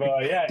story. joking.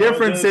 But yeah, it was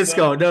Different just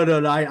Cisco. No, no,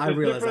 no. I it's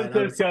realized different that.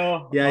 I was,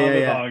 Cisco, yeah, not yeah, the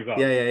yeah, thong song.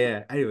 yeah, yeah,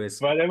 yeah. Anyways,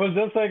 But it was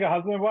just like a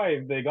husband and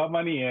wife. They got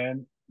money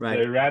in, they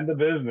right. ran the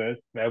business.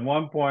 At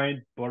one point,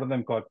 both of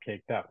them got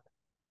kicked out.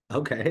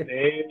 Okay.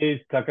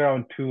 They stuck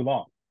around too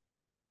long.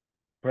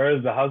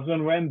 First the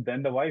husband went,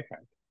 then the wife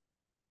went.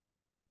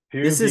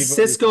 Two This is people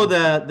Cisco,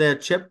 responsible. the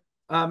chip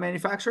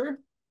manufacturer.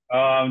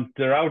 The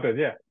routers,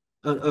 yeah.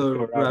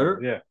 Cisco routers, Router.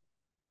 yeah.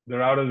 The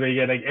routers where you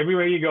get like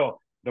everywhere you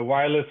go, the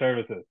wireless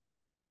services.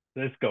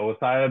 Cisco was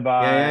started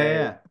Yeah,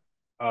 yeah,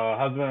 by yeah. a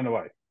husband and a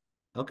wife.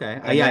 Okay.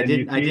 And Yeah, then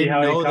you I see didn't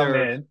how they know come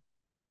they're in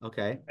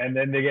okay. and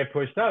then they get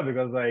pushed out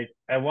because like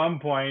at one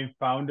point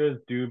founders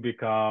do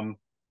become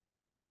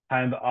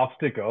kind of the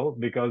obstacle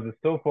because they're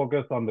so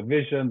focused on the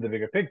vision, the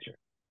bigger picture.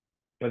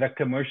 But that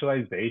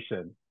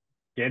commercialization,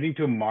 getting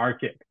to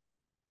market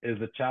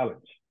is a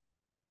challenge.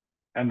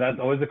 And that's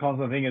always the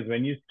constant thing is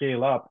when you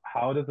scale up,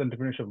 how does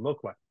entrepreneurship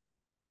look like?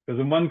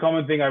 Because one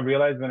common thing I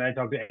realized when I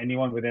talk to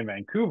anyone within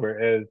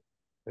Vancouver is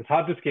it's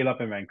hard to scale up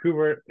in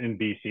Vancouver, in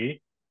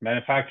BC.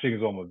 Manufacturing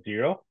is almost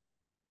zero.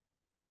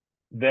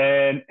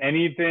 Then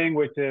anything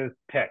which is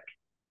tech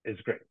is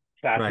great.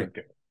 SaaS is Right.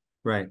 good.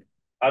 Right.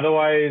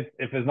 Otherwise,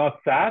 if it's not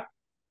SaaS,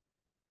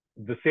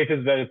 the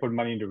safest bet is put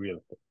money into real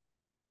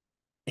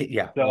estate.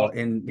 Yeah. Well, So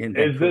in is this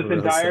Vancouver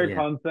real estate, entire yeah.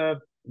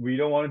 concept, we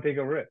don't want to take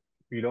a risk.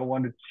 We don't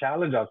want to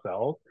challenge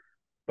ourselves.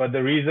 But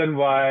the reason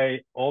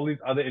why all these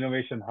other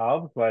innovation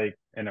hubs, like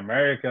in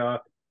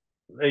America,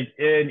 like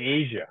in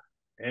Asia,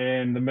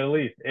 in the Middle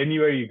East,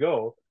 anywhere you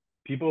go,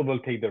 people will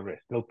take the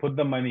risk. They'll put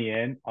the money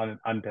in on an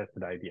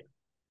untested idea.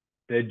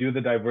 They do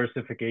the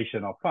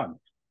diversification of funds.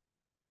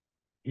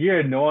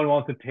 Here, no one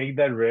wants to take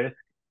that risk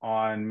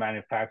on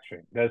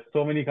manufacturing. There's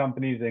so many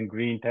companies in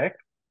green tech,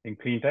 in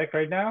clean tech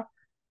right now,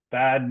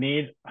 that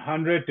need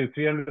 $100 to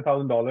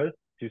 $300,000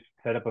 to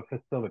set up a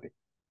facility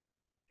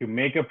to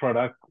make a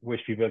product which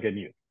people can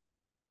use.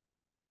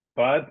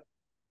 But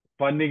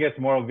funding gets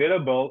more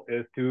available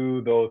is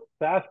to those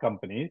SaaS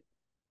companies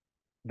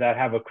that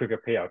have a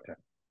quicker payout time.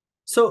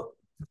 So,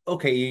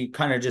 okay, you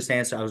kind of just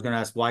answered. I was going to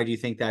ask, why do you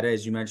think that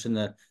is? You mentioned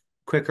the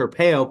quicker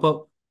payout,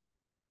 but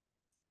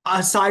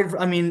aside from,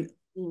 I mean,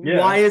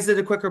 why Yeah. is it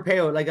a quicker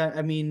payout? Like,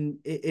 I mean,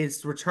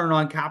 it's return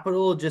on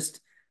capital,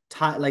 just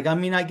like, I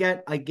mean, I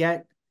get, So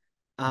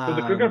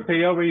the quicker um,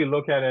 payout, when you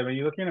look at it, when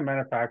you're looking at a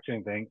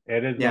manufacturing thing,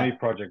 it is going to yeah, be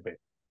project based.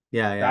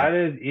 yeah, yeah, That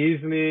is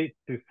easily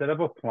to set up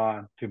a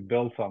plan to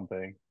build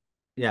something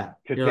yeah.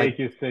 to You're take like,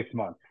 you 6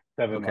 months,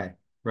 7 months, okay,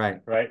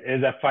 right, right?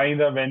 Is that find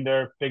the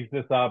vendor, fix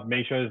this up,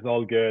 make sure it's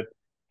all good,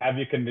 have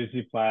your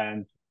contingency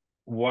plans.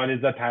 What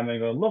is the timeline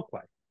going to look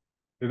like?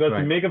 Because to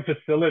right. make a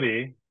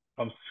facility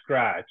from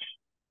scratch,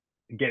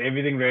 get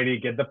everything ready,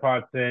 get the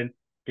parts in,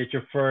 get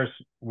your first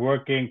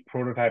working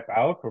prototype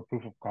out for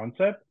proof of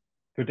concept,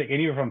 could take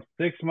anywhere from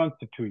 6 months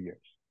to 2 years.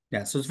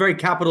 Yeah, so it's very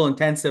capital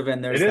intensive, and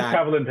It there's is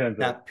capital intensive.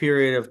 that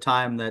period of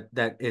time that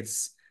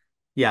it's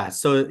yeah.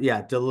 So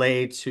yeah,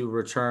 delay to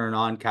return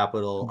on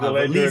capital of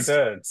Delay at to least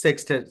return.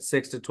 6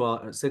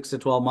 to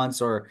 12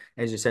 months, or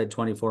as you said,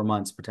 24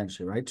 months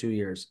potentially, right? 2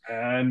 years.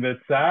 And with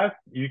SaaS,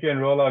 you can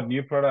roll out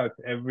new products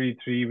every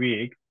 3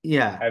 weeks,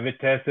 Yeah, have it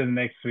tested in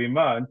the next 3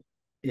 months,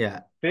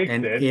 yeah, fix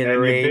and it, and your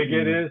iterate big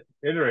hit and is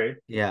iterate.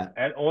 yeah,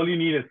 And all you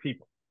need is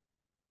people.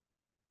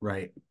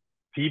 right,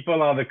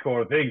 People are the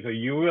core thing. So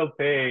you will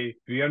pay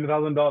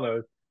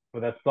 $300,000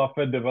 for that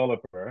software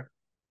developer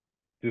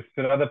to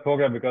set up the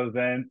program because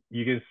then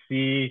you can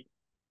see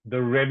the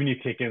revenue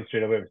kick in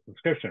straight away with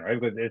subscription, right?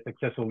 Because it's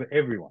accessible to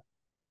everyone.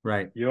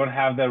 right. You don't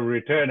have the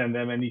return, and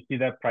then when you see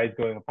that price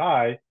going up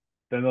high,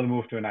 then they'll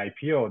move to an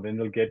IPO. Then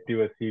they'll get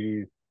to a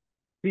Series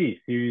C,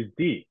 Series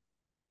D,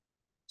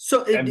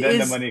 So it and then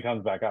the is money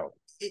comes back out.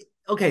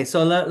 okay.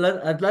 So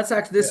let's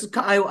actually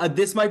Yeah.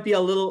 this might be a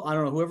little, I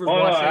don't know, whoever's Oh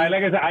no, watching.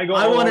 like I said, I go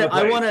all over the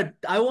place.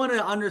 I want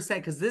to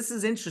understand, because this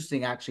is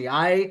interesting. Actually,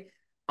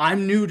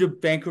 I'm new to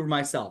Vancouver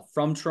myself,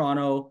 from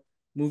Toronto,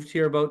 moved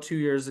here about 2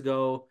 years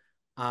ago.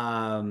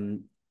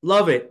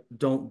 Love it.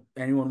 Don't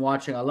anyone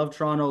watching. I love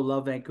Toronto,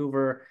 love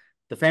Vancouver.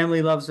 the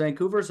family loves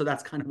Vancouver, so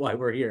that's kind of why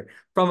we're here.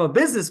 From a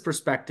business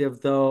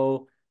perspective,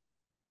 though,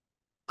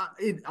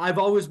 I've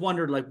always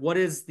wondered, like, what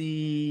is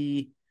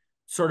the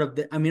sort of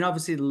I mean,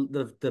 obviously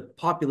the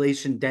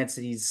population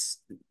density's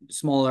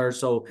smaller,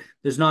 so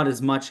there's not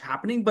as much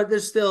happening, but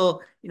there's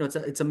still,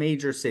 it's a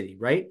major city,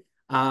 right?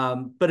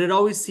 But it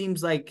always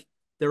seems like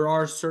there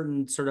are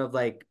certain sort of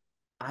like,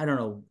 I don't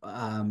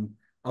know,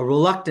 a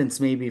reluctance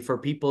maybe for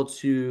people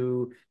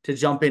to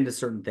jump into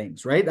certain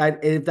things, right?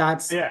 If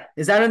that's Yeah.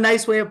 Is that a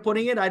nice way of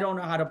putting it? I don't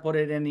know how to put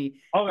it any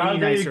I'll tell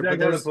you nicer, but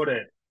exactly how to put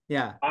it.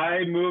 yeah.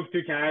 I moved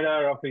to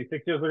Canada roughly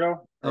 6 years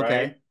ago, right?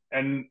 Okay.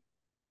 And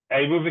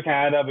I moved to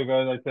Canada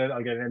because I said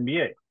I'll get an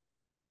MBA.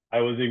 I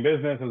was doing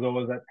business as well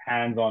as that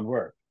hands-on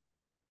work.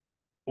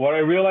 What I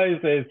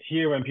realized is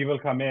here when people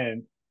come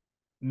in,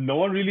 no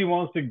one really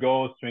wants to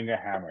go swing a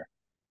hammer,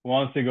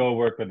 wants to go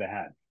work with the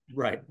hands.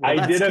 Right. Well,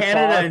 I did a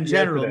Canada class in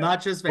general, yesterday.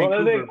 not just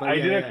Vancouver. But I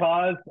did a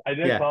class. I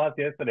did Yeah. a class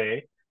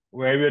yesterday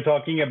where we were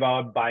talking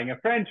about buying a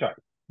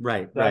franchise.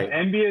 Right. So Right.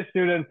 an MBA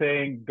student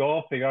saying,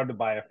 "Go figure out to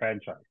buy a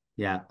franchise."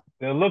 Yeah.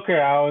 They look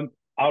around.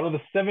 Out of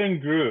the 7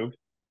 groups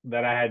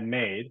that I had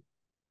made,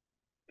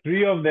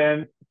 3 of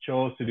them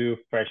chose to do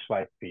fresh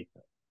sliced pizza.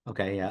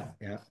 Okay. Yeah.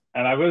 Yeah.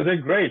 And I was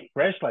like, great,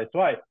 fresh sliced.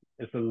 Why?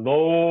 It's a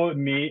low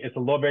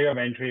barrier of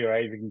entry,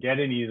 right? We can get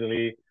in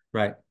easily.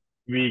 Right.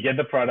 We get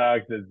the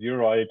product, there's 0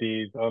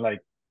 royalties, or like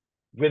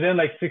within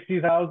like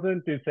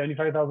 $60,000 to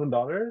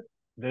 $75,000,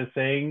 they're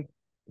saying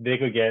they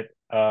could get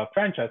a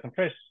franchise and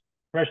fresh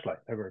slice.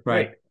 Right.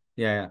 Great.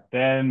 Yeah. Yeah.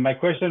 Then my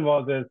question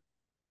was,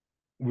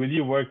 will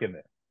you work in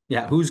it?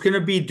 Yeah. Who's going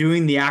to be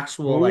doing the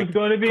actual Who's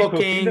going to be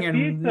cooking the and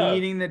pizza?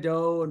 kneading the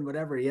dough and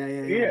whatever? Yeah.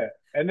 Yeah. Yeah. Yeah.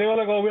 And they were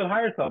like, "Oh, we'll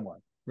hire someone."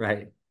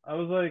 Right. I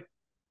was like,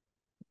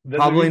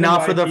 probably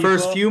not for the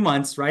first few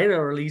months, right?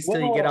 Or at least till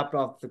you get Well, up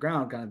off the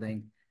ground, kind of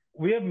thing.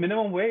 We have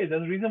minimum wage.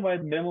 That's the reason why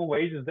minimum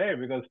wage is there,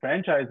 because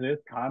franchises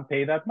can't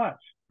pay that much.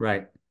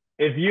 Right.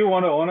 If you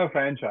want to own a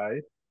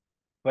franchise,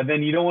 but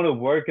then you don't want to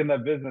work in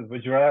that business,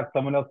 but you rather have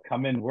someone else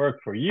come in and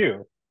work for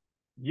you,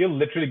 you're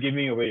literally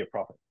giving away your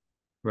profit.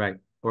 Right.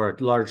 Or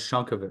a large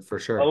chunk of it for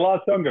sure. A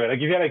large chunk of it. Like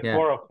if you had like Yeah.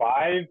 4 or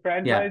 5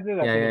 franchises,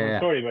 that's a different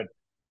story. But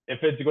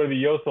if it's going to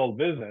be your sole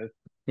business,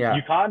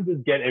 you can't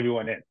just get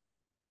everyone in.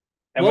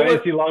 And when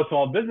I see a lot of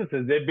small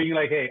businesses, they're being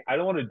like, "Hey, I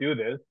don't want to do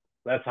this.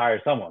 Let's hire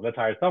someone. Let's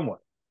hire someone."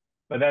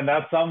 But then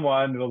that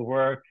someone will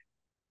work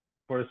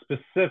for a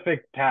specific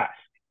task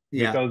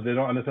because they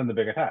don't understand the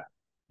bigger task.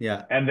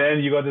 Yeah. And then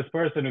you got this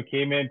person who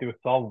came in to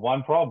solve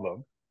one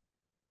problem,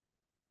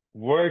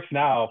 works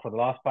now for the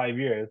last 5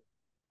 years,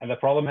 and the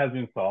problem has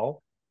been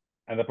solved,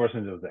 and the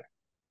person is there.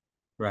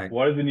 Right.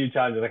 What is the new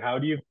challenge? Like, how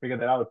do you figure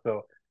that out?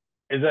 So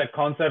is that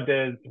concept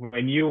is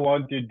when you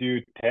want to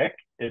do tech,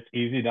 it's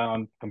easy done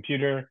on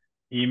computer,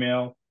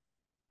 email.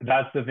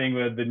 That's the thing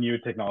with the new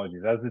technology.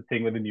 That's the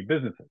thing with the new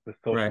businesses, the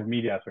social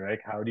media aspect, right?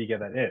 How do you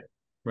get that in?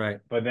 Right.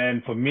 But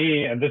then for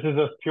me, and this is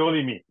just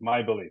purely me,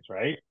 my beliefs,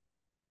 right?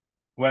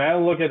 When I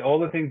look at all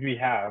the things we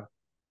have,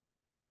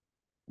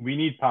 we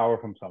need power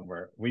from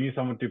somewhere. We need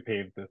someone to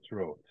pave this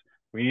roads.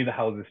 We need the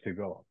houses to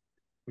go.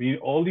 We need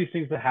all these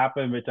things to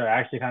happen, which are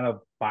actually kind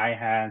of by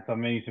hand.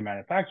 Someone needs to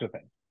manufacture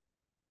things.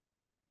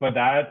 But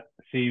that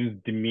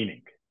seems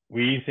demeaning.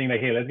 We think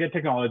like, hey, let's get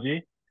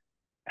technology,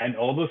 and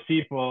all those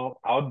people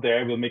out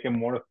there will make it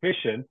more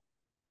efficient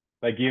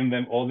by giving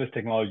them all this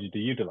technology to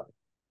utilize.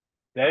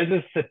 There is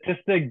a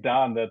statistic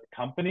done that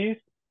companies,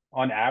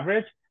 on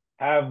average,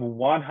 have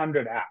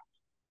 100 apps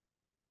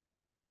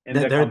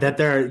that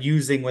they're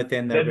using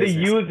within their business.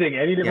 They're using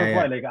any different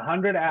point, like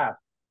 100 apps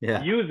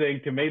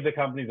using to make the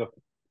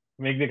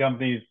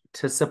companies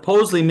to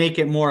supposedly make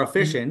it more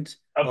efficient,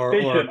 or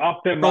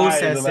optimize,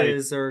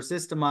 processes, or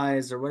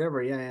systemize, or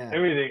whatever.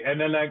 Everything. And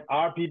then like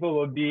our people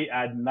will be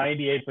at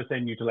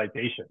 98%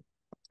 utilization.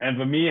 And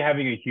for me,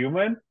 having a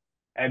human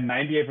at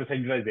 98%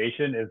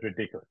 utilization is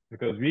ridiculous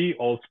because we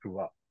all screw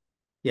up.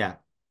 Yeah.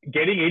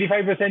 Getting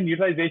 85%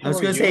 utilization. I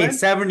was going to say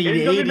 70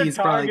 to 80 is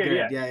probably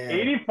good. Yeah.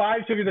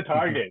 85 should be the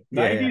target.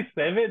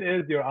 97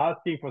 is you're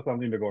asking for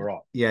something to go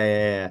wrong.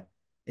 Yeah.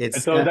 And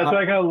so that's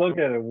why I kind of look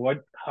at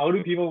it. How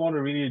do people want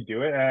to really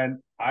do it? And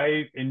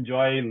I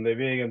enjoy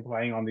living and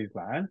playing on these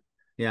lands.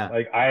 Yeah.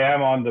 Like I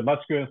am on the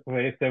Musqueam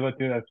place,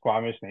 that's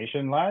Squamish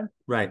Nation land.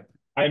 Right.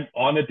 I'm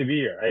honored to be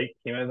here. I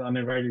came as an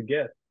uninvited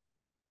guest.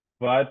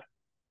 But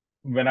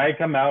when I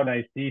come out and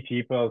I see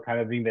people kind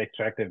of being the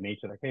extractive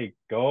nature, like, hey,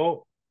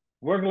 go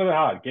work a little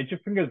hard, get your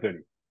fingers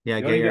dirty.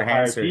 Yeah, get your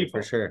hands dirty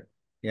for sure.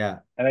 Yeah.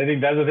 And I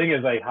think that's the thing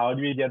is like, how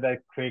do we get that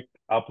quick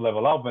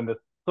level up when there's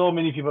so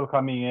many people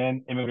coming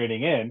in,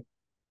 immigrating in,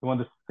 who want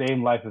the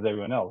same life as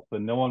everyone else,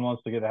 but no one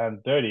wants to get their hands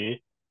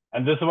dirty.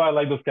 And this is why I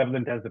like those capital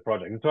intensive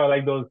projects. This is why I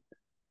like those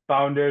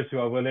founders who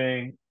are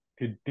willing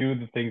to do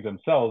the things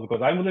themselves,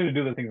 because I'm willing to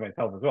do the things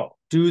myself as well.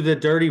 Do the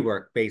dirty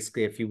work,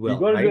 basically, if you will. You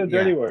got to do the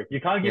dirty work.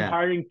 You can't keep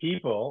hiring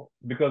people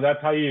because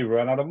that's how you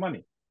run out of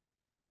money.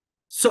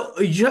 So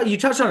you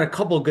touched on a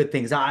couple of good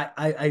things. I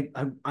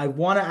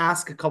want to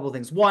ask a couple of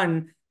things.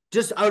 One,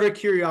 just out of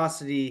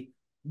curiosity,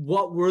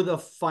 what were the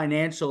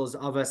financials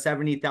of a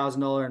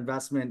 $70,000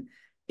 investment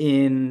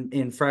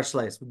in Fresh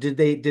Slice? Did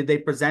they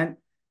present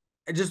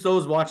just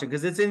those watching?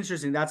 Because it's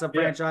interesting. That's a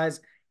Yeah. franchise.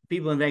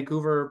 People in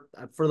Vancouver,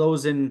 for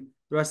those in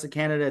the rest of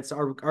Canada, it's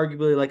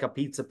arguably like a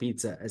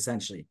pizza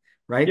essentially,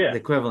 right? Yeah. The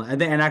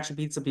equivalent. And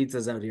actually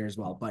pizza's out here as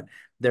well, but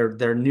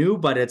they're new,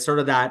 but it's sort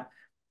of that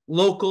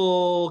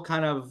local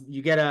kind of,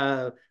 you get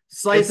a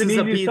It's an slices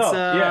of easy sell.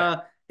 Yeah.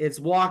 pizza. It's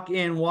walk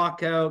in,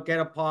 walk out, get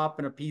a pop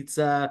and a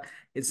pizza.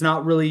 It's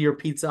not really your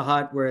Pizza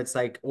Hut where it's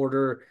like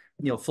order,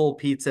 full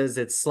pizzas.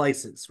 It's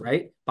slices,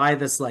 right? Buy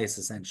the slice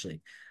essentially.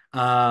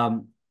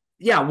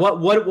 Yeah. What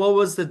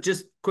was the,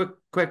 just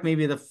quick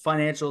maybe the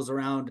financials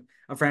around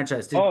a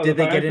franchise? Oh, the Did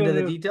they get into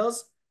the financials is,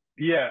 details?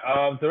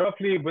 yeah. So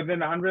roughly within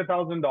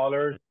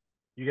 $100,000,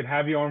 you can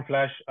have your own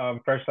fresh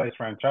slice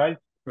franchise.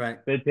 Right.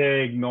 They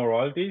take no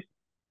royalties,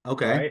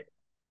 Okay. right?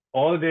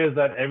 All it is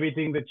that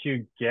everything that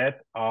you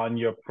get on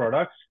your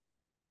products,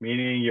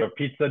 meaning your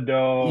pizza Yeah,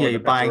 dough, the you're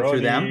buying through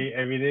them. pepperoni,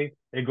 everything,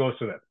 it goes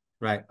to them.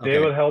 Right. They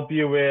Okay. will help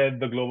you with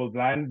the global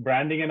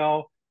branding and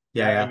all.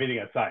 You have Yeah. everything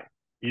aside.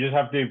 You just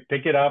have to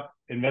pick it up,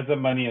 invest the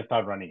money, and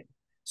start running it.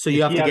 So The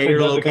you have key to get aspect your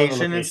does become the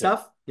location and location.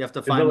 stuff. You have to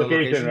Is the find the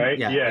location, location. right?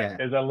 Yeah.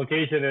 Is the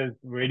location is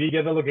where do you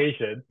get the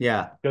location?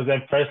 Yeah. Because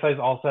that Fresh Slice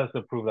also has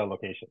to prove that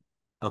location.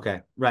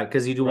 Okay. Right.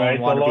 Because you don't Right.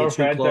 So a want to lot be of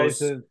too close.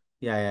 franchises,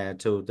 Yeah.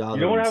 To the you other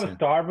don't want to ones.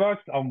 have Yeah. a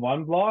Starbucks on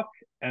one block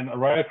and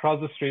right across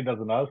the street there's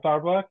another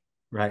Starbucks.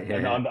 Right.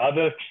 And Yeah. on the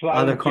other side of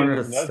Other the street corner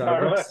there's of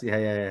another Starbucks. Starbucks.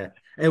 Yeah.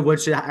 And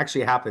which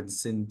actually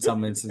happens in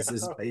some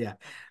instances. But yeah,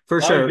 for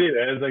I see sure.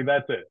 that. It's like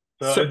that's it.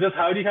 So it's So just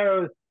how do you kind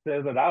of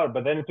say that out?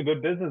 But then it's a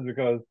good business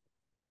because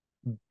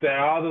there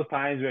are those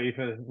times where if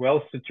it's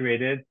well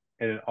situated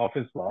in an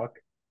office block,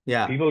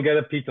 yeah. people get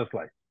a pizza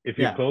slice. If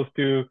you're Yeah. close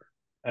to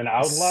an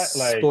outlet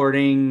like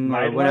Sporting or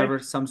nightlife, whatever,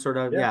 some sort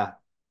of yeah, yeah.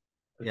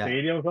 a Yeah.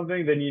 stadium or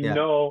something, then you Yeah.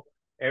 know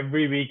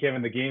every weekend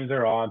when the games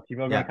are on,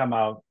 people are gonna Yeah. come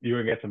out,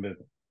 you're gonna get some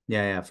business.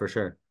 Yeah. For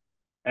sure.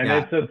 And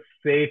Yeah. it's a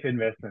safe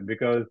investment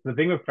because the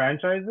thing with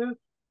franchises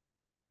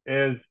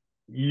is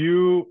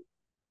you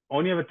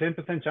only have a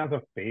 10% chance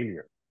of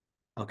failure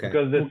Okay.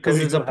 because there's so Because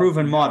many it's a people helping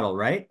proven you out. model,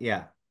 right?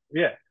 Yeah.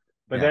 Yeah.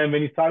 But Yeah. then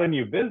when you start a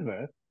new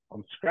business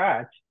from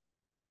scratch,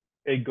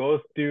 it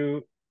goes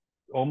to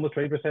almost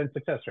 20%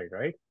 success rate,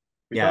 right?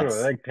 We Yeah. talked about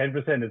it, like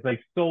 10%. It's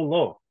like so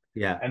low.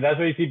 Yeah. And that's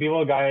why you see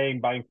people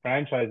buying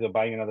franchise or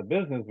buying another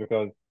business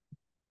because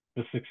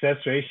the success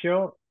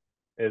ratio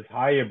is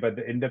higher, but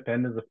the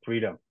independence of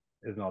freedom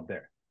is not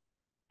there.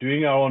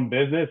 Doing our own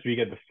business, we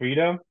get the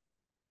freedom,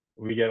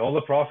 we get all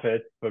the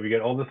profits, but we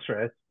get all the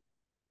stress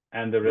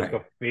and the risk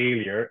Right. of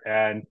failure.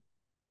 And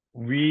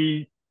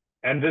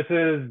this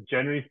is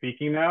generally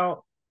speaking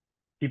now,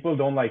 people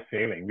don't like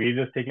failing. We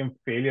just taking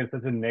failure in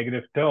such a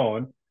negative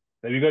tone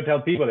that we got to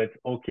tell people it's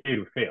okay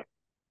to fail.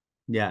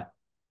 Yeah.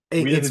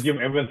 We just It's assume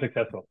everyone's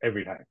successful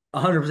every time.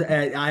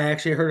 100%. I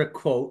actually heard a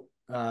quote.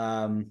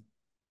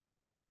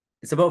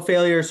 It's about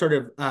failure, sort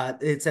of.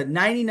 It's at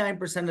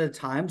 99% of the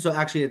time. So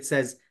actually, it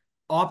says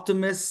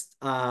optimists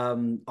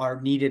are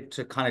needed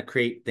to kind of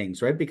create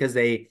things, right? Because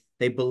they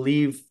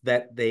believe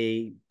that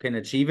they can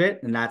achieve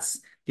it, and that's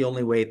the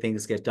only way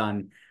things get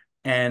done.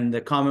 And the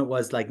comment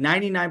was like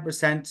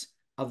 99%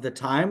 of the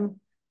time,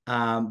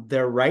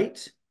 they're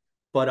right,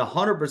 but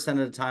 100%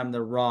 of the time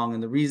they're wrong.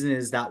 And the reason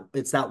is that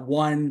it's that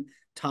one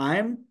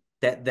time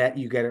that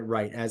you get it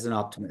right as an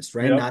optimist,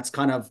 right? And Yep. that's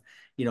kind of,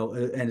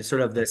 and it's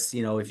sort of this,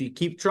 if you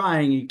keep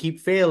trying, you keep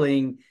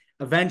failing,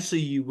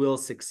 eventually you will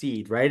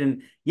succeed, right?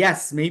 And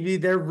yes, maybe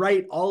they're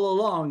right all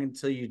along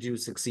until you do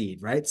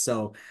succeed, right?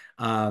 So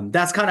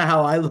that's kind of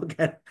how I look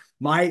at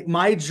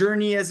my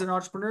journey as an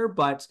entrepreneur,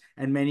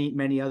 and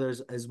many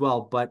others as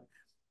well. But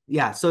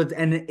yeah, so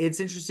it's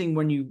interesting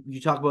when you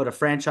talk about a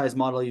franchise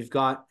model. You've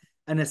got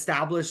an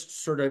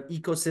established sort of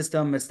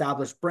ecosystem,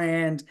 established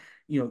brand.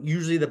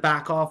 Usually the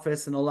back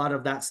office and a lot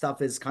of that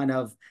stuff is kind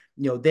of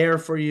there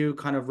for you,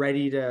 kind of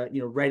ready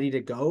to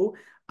go.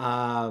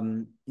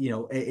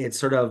 It's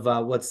sort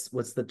of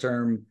what's the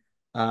term?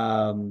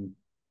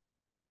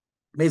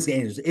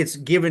 Basically, it's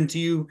given to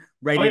you, Oh,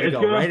 ready yeah, to it's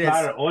go, given a right?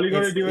 platter. All you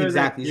got It's to do is like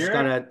exactly, you just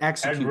here gotta and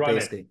execute run it.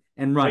 basically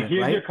and run Like it,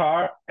 here's your right?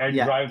 car and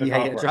Yeah, drive the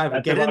car for us. drive it.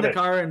 That's Get in about the it.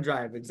 car and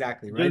drive.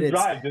 Exactly, right? Just It's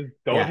drive. Just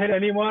don't yeah, hit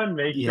anyone.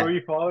 Make sure yeah,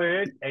 you follow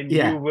it, and you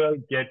yeah. will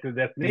get to You'll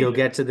destination.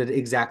 get to the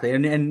exactly,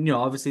 and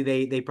obviously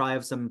they probably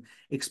have some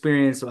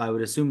experience. So I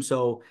would assume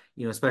so.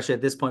 Especially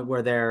at this point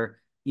where they're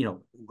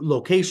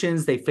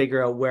locations, they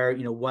figure out where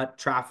what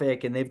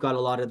traffic, and they've got a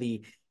lot of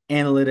the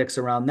analytics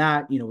around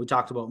that. We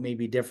talked about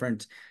maybe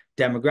different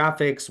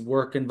demographics,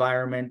 work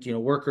environment,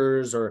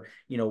 workers, or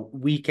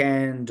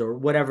weekend or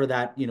whatever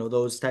that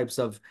those types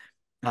of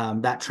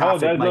that Oh,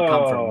 traffic there's might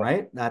come from, a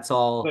right? That's so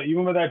all.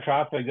 even with that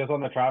traffic, just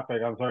on the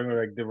traffic, I'm sorry to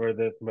like divert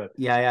this, but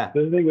Yeah.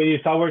 this is the thing when you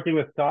start working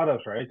with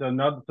startups, right? So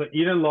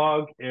Eat and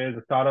Log is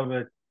a startup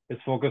that is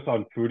focused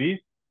on foodies,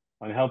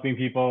 on helping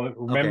people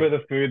remember Okay.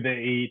 the food they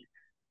eat,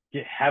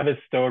 have it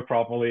stored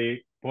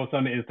properly, post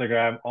on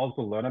Instagram,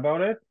 also learn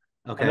about it.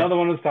 Okay. Another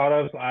one of the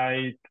startups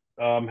I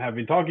have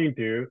been talking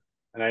to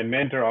and I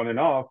mentor on and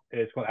off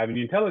is called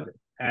Avenue Intelligence.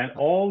 And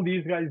all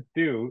these guys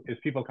do is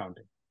people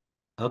counting.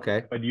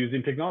 Okay. but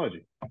using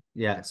technology.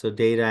 Yeah. So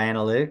data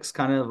analytics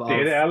kind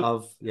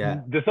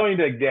yeah. There's something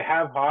that they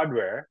have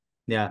hardware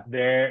Yeah.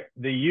 they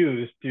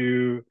use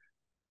to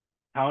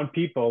count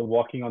people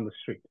walking on the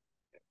street.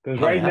 Because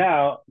Oh right yeah.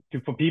 now,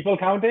 for people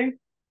counting on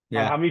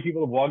Yeah. how many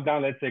people walk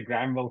down, let's say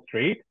Granville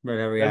Street,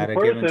 Whatever, yeah, there's a at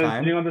a given person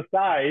sitting time. on the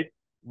side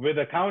with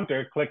a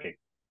counter clicking.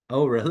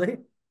 Oh, really?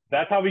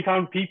 That's how we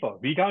count people.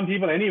 We count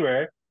people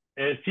anywhere.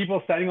 It's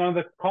people standing on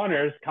the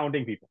corners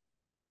counting people.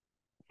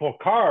 For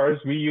cars,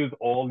 we use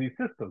all these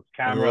systems, The little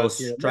cameras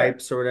here and there.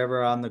 stripes or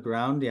whatever on the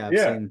ground. Yeah, I've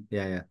Yeah. seen.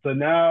 Yeah, yeah. So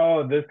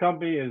now this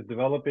company is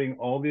developing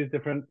all these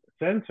different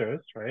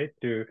sensors, right,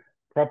 to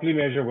properly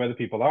measure where the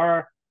people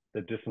are,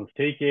 the distance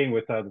taking,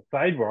 without the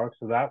sidewalk.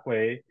 So that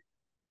way,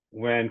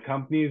 when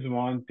companies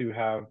want to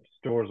have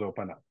stores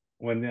open up,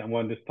 when they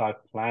want to start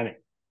planning,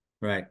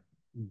 Right.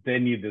 they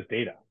need this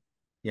data.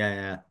 Yeah,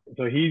 yeah.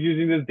 So he's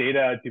using this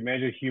data to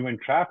measure human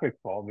traffic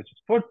fall, which is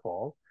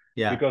footfall,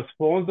 Yeah. because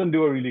phones don't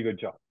do a really good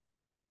job.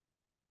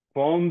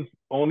 Phones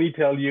only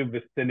tell you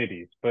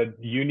vicinities, but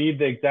you need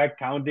the exact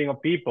counting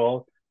of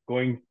people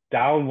going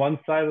down one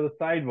side of the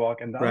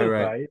sidewalk and the Right, other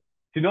right. side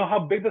to know how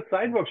big the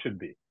sidewalk should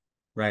be.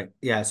 Right.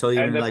 Yeah. So And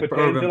even the like urban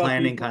potential of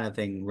planning people, kind of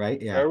thing,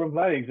 right? Yeah. urban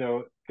planning.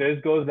 So this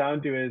goes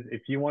down to is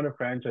if you want to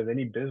franchise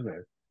any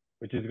business,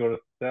 which is going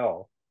to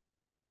sell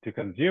to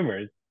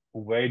consumers,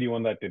 where do you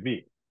want that to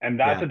be? And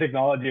that's Yeah. a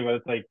technology where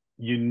it's like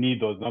you need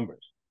those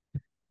numbers.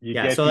 You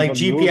Yeah. get So like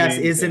people GPS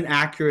moving. isn't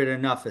accurate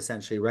enough,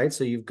 essentially, right?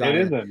 So you've got It to,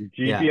 isn't.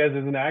 yeah. GPS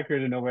isn't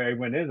accurate to know where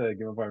everyone is at a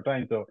given point of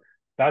time. So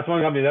that's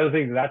one company. The other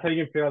thing, that's how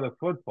you can figure out the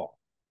footfall.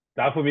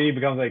 That for me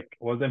becomes like,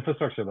 what does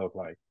infrastructure look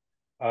like?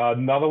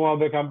 Another one of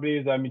the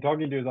companies I've been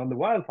talking to is on the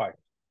wildfires.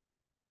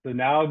 So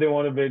now they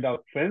want to build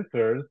out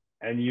sensors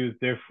and use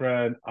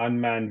different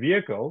unmanned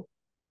vehicles,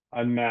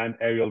 unmanned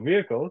aerial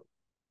vehicles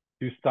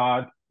to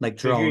start Like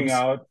figuring drones.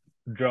 out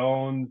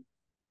drones.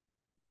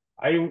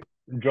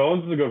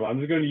 Drones is a good one. I'm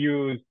just going to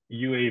use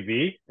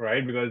UAV,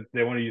 right? Because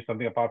they want to use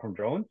something apart from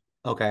drones.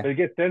 Okay. But it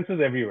gets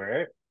sensors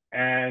everywhere.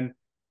 And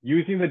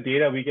using the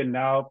data, we can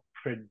now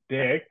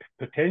predict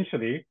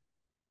potentially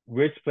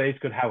which place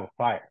could have a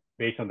fire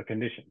based on the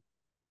conditions.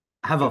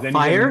 Have a Because then you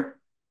can fire?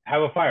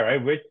 have a fire,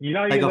 right? Which Like you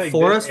a like this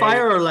forest area,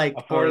 fire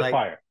a forest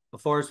fire, a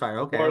forest fire.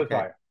 a Okay. forest Okay.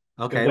 fire.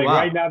 Because Okay. like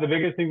right Wow. now, the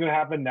biggest thing gonna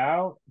happen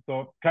now.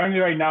 So currently,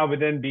 right now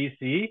within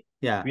BC,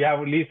 Yeah. we have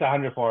at least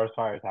 100 forest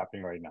fires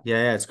happening right now.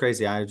 Yeah. Yeah. It's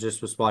crazy. I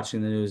just was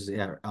watching the news.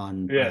 Yeah.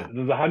 Yeah,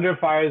 there's 100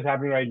 fires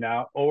happening right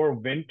now. Over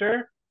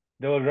winter,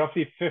 there were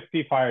roughly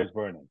 50 fires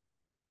burning.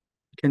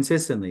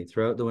 Consistently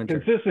throughout the winter.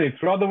 Consistently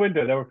throughout the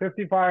winter, there were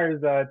 50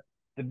 fires that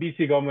the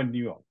BC government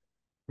knew of.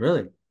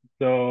 Really?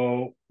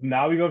 So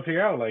now we go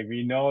figure out, like,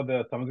 we know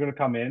that someone's going to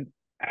come in,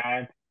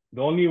 and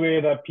the only way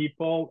that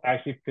people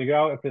actually figure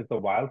out if it's a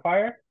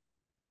wildfire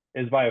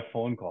is by a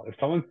phone call. If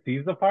someone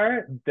sees the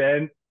fire,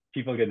 then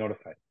people get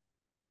notified.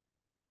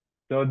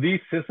 So these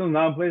systems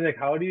now in place, like,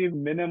 how do you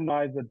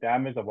minimize the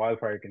damage a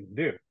wildfire can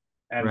do?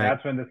 And Right.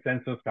 that's when the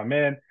sensors come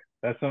in.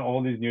 That's when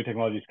all these new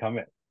technologies come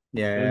in.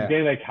 Yeah. So Yeah. it's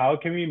getting like, how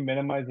can we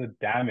minimize the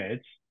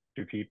damage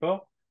to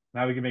people?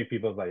 Now we can make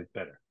people's lives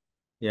better.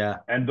 Yeah.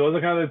 And those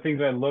are kind of the things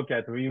I look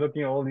at. When you're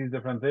looking at all these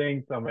different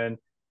things, I mean,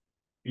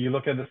 you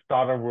look at the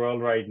startup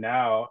world right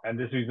now, and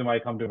this reason why I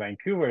come to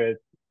Vancouver is,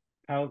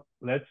 how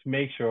let's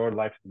make sure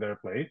life's a better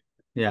place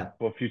Yeah.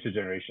 for future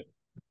generations.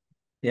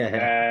 Yeah.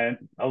 Yeah.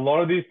 And a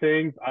lot of these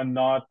things are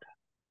not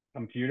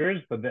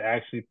computers, but they're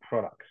actually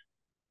products.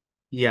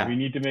 Yeah. We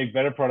need to make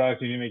better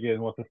products. We need to make it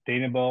more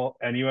sustainable.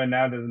 And even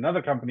now, there's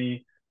another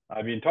company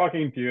I've been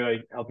talking to,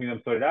 like helping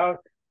them sort it out,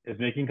 is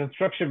making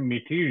construction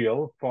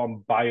material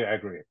from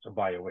bioaggregates or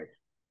bio waste.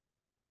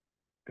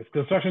 Because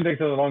construction takes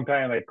a long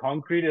time. Like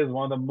concrete is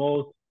one of the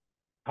most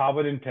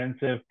carbon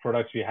intensive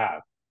products we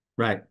have.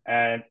 Right.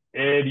 And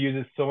it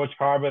uses so much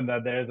carbon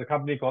that there's a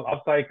company called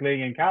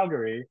Upcycling in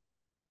Calgary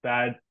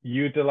that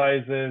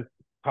utilizes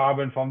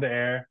carbon from the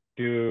air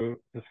to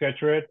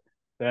sequester it.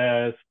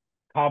 There's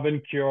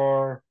Carbon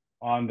Cure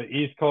on the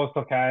east coast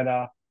of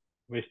Canada,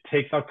 which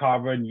takes out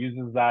carbon,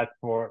 uses that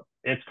for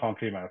its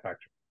concrete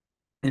manufacturing.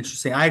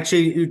 Interesting.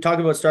 You talk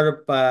about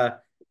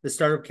the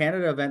Startup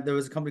Canada event. There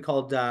was a company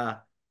called, I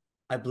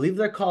believe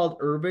they're called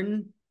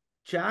Urban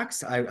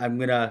Jacks. I'm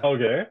gonna,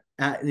 Okay.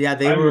 yeah,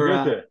 they I'm were,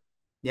 with it.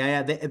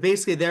 yeah.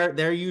 Basically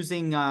they're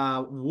using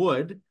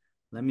wood.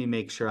 Let me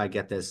make sure I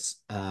get this.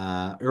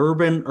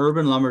 Urban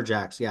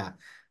Lumberjacks. Yeah.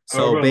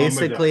 So Urban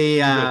basically,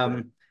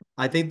 Lumberjacks.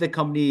 I think the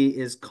company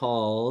is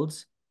called,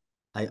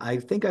 I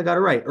think I got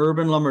it right.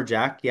 Urban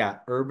Lumberjack. Yeah.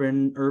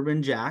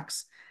 Urban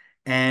Jacks.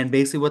 And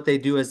basically what they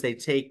do is they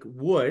take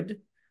wood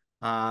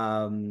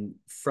from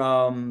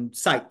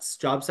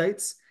job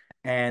sites,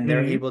 and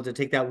they're Mhm. able to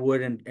take that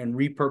wood and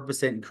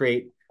repurpose it and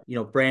create,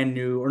 brand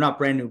new, or not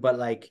brand new, but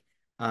like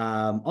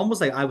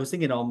almost like, I was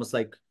thinking almost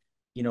like,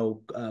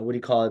 what do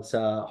you call it?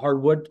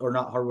 Hardwood, or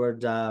not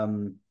hardwood.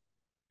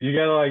 You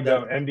get like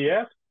the The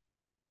MDF,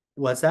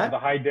 What's the that?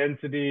 high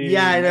density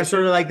Yeah, that's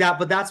sort meshes. of like that,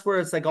 but that's where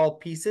it's like all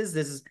pieces.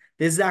 This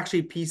is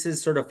actually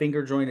pieces sort of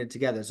finger jointed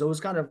together. So it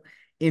was kind of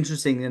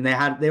interesting. And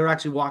they were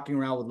actually walking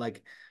around with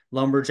like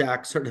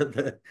lumberjack, sort of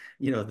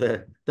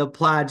the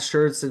plaid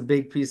shirts and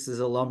big pieces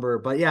of lumber.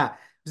 But yeah, it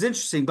was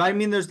interesting. But I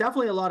mean, there's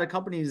definitely a lot of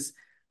companies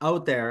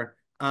out there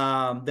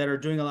that are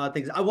doing a lot of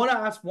things. I want to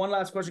ask one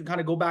last question, kind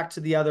of go back to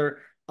the other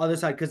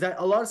side, because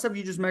a lot of stuff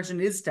you just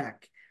mentioned is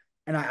tech.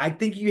 And I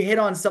think you hit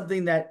on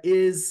something that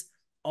is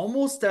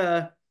almost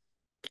a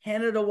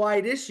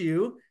Canada-wide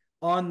issue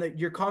on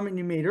your comment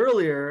you made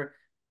earlier.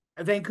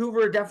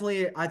 Vancouver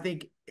definitely, I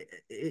think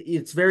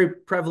it's very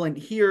prevalent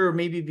here,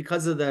 maybe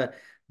because of the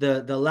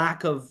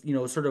lack of,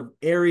 sort of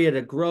area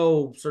to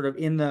grow sort of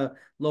in the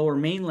lower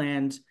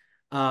mainland.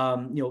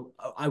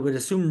 I would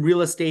assume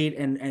real estate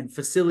and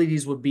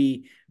facilities would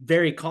be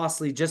very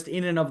costly just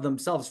in and of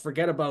themselves.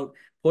 Forget about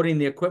putting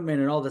the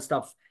equipment and all the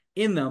stuff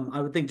in them.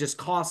 I would think just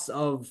costs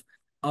of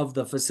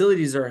the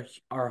facilities are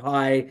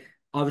high.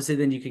 Obviously,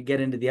 then you could get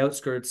into the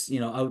outskirts,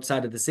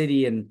 outside of the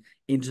city and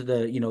into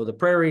the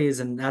prairies,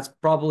 and that's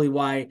probably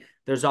why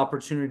there's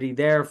opportunity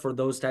there for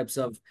those types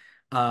of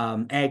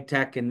ag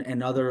tech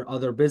and other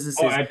Oh,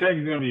 businesses. ag tech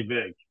is going to be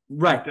big.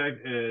 Right. Ag tech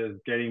is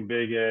getting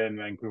big in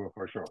Vancouver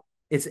for sure.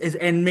 It's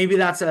and maybe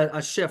that's a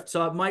shift.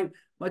 So my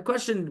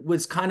question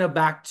was kind of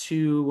back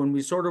to when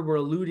we sort of were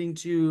alluding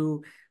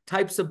to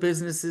types of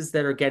businesses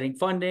that are getting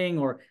funding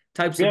or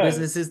types of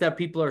businesses that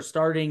people are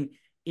starting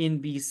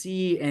in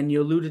BC, and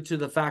you alluded to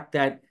the fact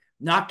that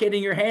not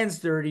getting your hands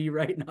dirty,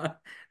 right?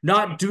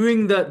 Not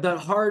doing the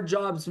hard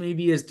jobs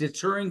maybe is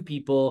deterring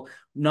people,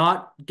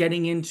 not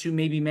getting into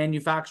maybe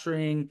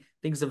manufacturing,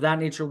 things of that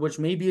nature, which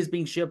maybe is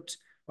being shipped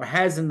or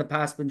has in the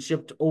past been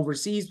shipped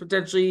overseas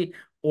potentially,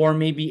 or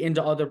maybe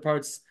into other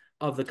parts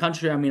of the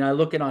country. I mean, I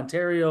look at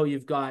Ontario,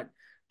 you've got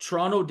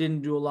Toronto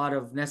didn't do a lot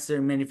of necessary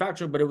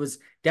manufacturing, but it was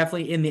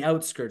definitely in the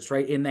outskirts,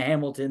 right? In the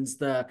Hamiltons,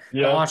 the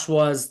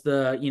Oshawas,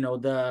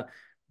 the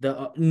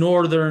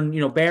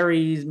northern,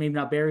 berries, maybe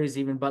not berries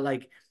even, but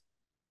like,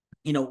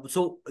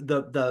 so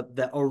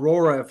the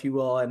Aurora, if you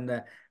will,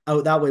 and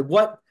out that way.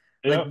 What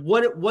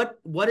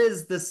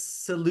is the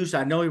solution?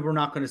 I know we're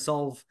not going to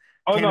solve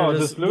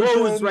Canada's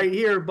woes right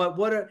here, but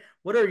what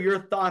are your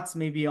thoughts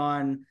maybe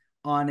on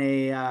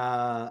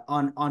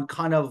on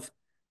kind of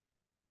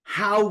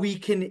how we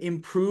can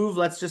improve?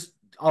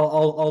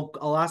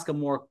 I'll ask a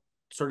more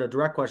sort of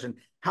direct question.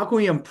 How can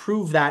we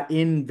improve that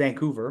in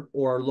Vancouver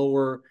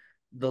or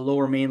the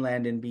lower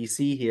mainland in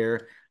BC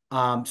here,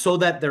 so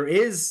that there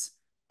is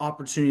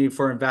opportunity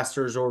for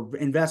investors, or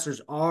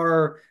investors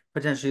are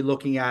potentially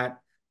looking at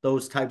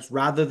those types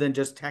rather than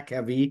just tech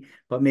heavy,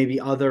 but maybe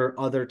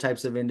other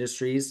types of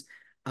industries.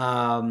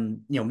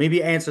 Maybe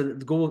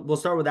we'll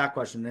start with that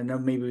question, and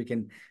then maybe we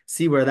can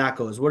see where that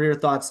goes. What are your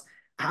thoughts?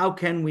 How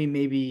can we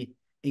maybe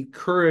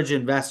encourage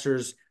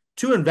investors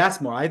to invest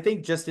more? I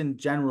think just in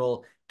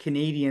general,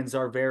 Canadians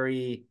are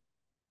very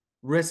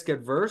risk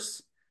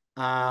adverse.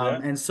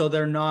 And so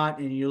they're not,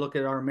 and you look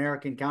at our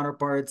American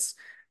counterparts,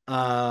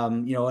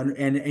 and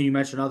you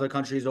mentioned other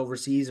countries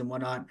overseas and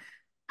whatnot.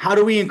 How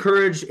do we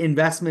encourage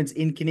investments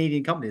in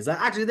Canadian companies?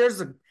 Actually,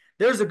 there's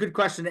a good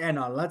question to end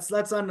on.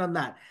 Let's end on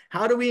that.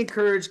 How do we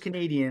encourage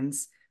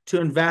Canadians to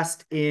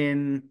invest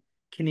in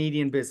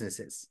Canadian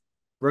businesses,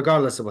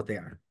 regardless of what they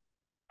are?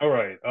 All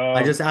right.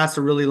 I just asked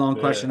a really long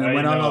question and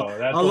went on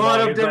a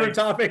lot of different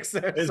topics.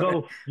 It's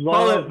a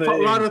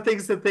lot of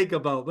things to think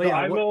about. But so yeah,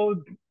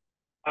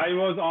 I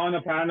was on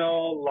a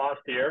panel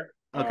last year.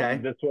 Okay.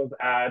 This was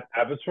at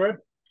Abbotsford.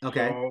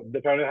 Okay. So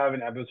they're trying to have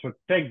an Abbotsford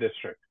Tech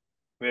District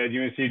with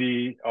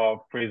University of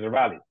Fraser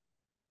Valley.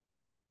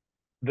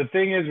 The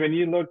thing is, when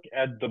you look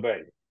at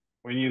Dubai,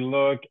 when you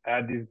look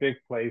at these big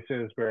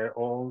places where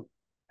all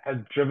has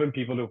driven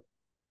people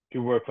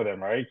to work for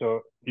them, right?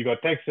 So you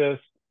got Texas,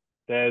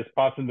 there's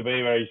parts in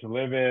Dubai where I used to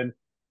live in,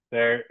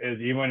 there is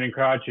even in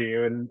Karachi,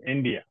 in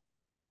India.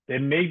 They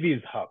make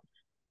these hubs.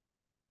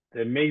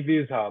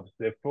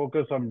 They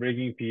focus on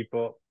bringing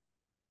people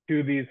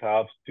to these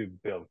hubs to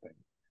build things.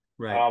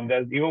 Right.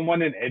 There's even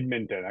one in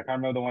Edmonton. I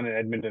can't remember the one in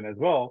Edmonton as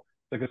well.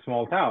 It's like a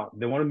small town.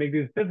 They want to make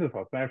these business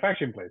hubs,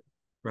 manufacturing places.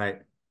 Right.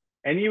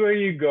 Anywhere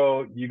you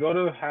go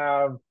to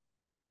have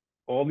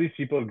all these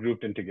people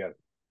grouped in together.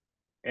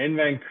 In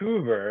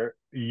Vancouver,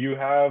 you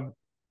have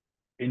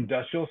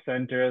industrial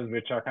centers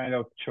which are kind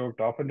of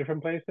choked off in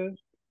different places.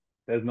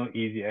 There's no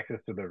easy access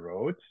to the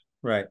roads.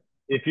 Right.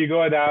 If you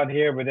go down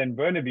here within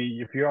Burnaby,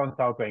 if you're on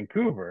South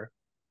Vancouver,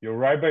 you're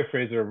right by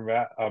Fraser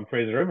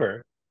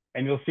River,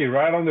 and you'll see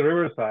right on the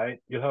riverside,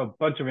 you'll have a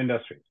bunch of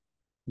industries.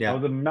 Yeah.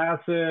 There's a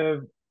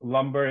massive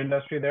lumber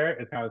industry there.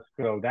 It's kind of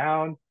scaled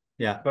down.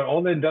 Yeah. But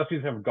all the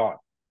industries have gone.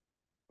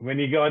 When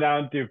you go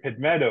down to Pitt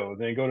Meadows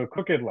and you go to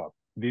Crooked Lump,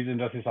 these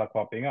industries are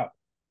popping up.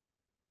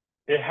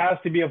 It has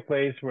to be a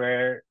place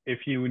where if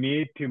you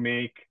need to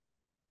make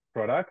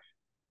products,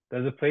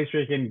 there's a place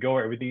where you can go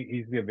where everything is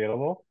easily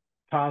available,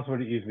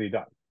 transport is easily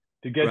done.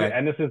 To get to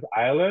Ennis's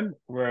Island,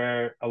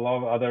 where a lot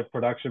of other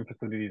production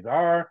facilities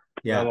are,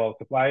 a lot of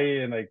supply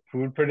and like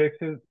food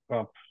production,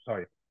 where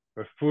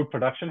food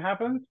production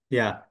happens.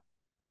 Yeah.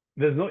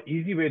 There's no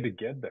easy way to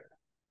get there.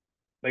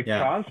 Like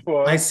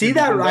transport. I see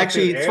that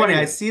actually. It's funny.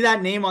 I see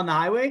that name on the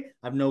highway.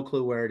 I have no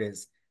clue where it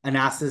is.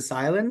 Anastas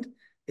Island.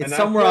 It's And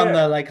that's somewhere on it.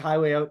 the like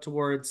highway out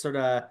towards sort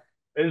of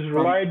It's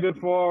from, right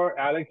before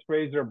Alex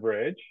Fraser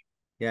Bridge,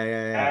 yeah.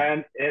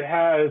 and it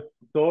has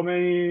so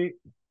many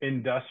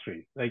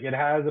industries. Like it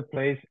has a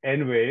place,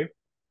 Enwave,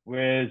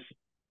 which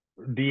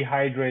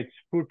dehydrates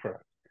food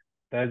products.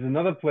 There's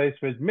another place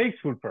which makes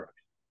food products.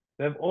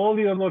 They have all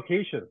the other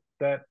locations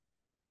that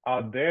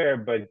are there,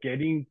 but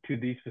getting to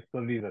these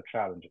facilities are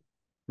challenging.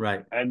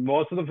 Right. And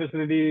most of the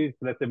facilities,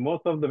 let's say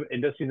most of the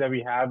industries that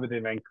we have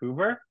within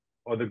Vancouver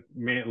or the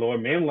lower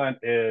mainland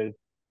is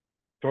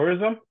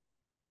tourism,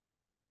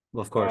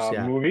 Well, of course,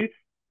 yeah. movies,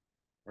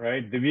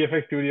 right? The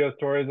VFX studios,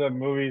 tourism,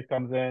 movies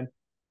comes in,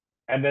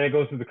 and then it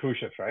goes to the cruise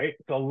ships, right?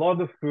 So a lot of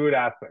the food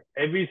aspect.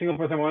 Every single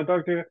person I want to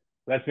talk to,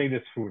 let's make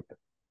this food.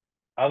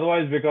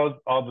 Otherwise, because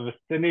of the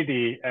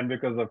vicinity and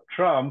because of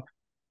Trump,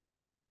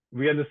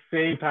 we are the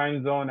same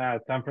time zone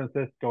as San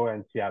Francisco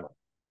and Seattle.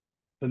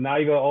 So now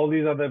you got all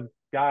these other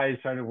guys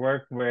trying to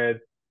work with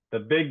the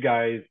big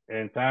guys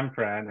in San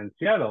Fran and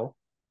Seattle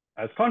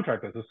as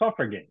contractors, a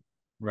software game.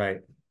 Right.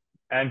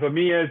 And for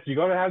me, it's you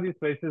got to have these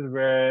places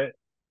where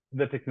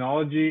the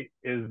technology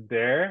is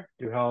there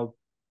to help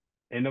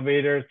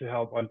innovators, to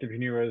help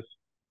entrepreneurs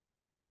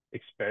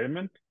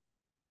experiment,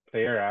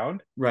 play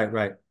around.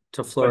 Right.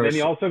 To But then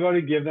you flourish. also got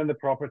to give them the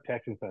proper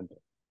tax incentive.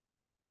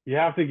 You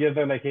have to give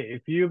them like, hey,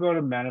 if you go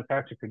to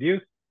manufacture,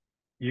 produce,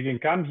 you can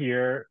come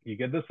here, you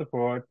get the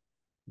support,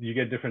 you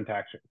get different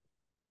tax rates.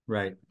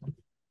 Right.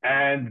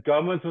 And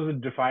government's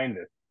supposed to define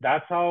this.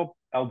 That's how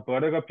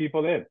Alberta got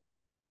people in.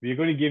 We're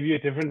going to give you a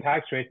different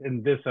tax rate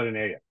in this certain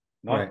area.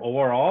 Not Right.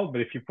 overall,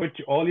 but if you put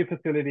all your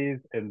facilities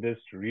in this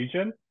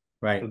region,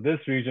 Right. so this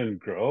region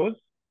grows,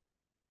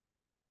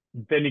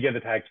 then you get the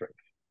tax rate.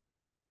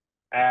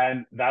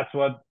 And that's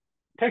what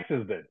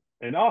Texas did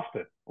in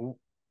Austin.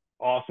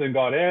 Austin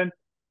got in,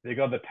 they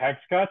got the tax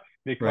cuts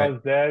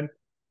because then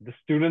the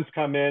students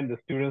come in, the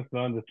students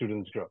learn, the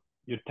students grow.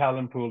 Your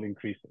talent pool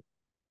increases.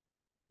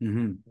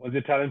 Mm-hmm. Once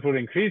your talent pool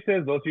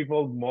increases, those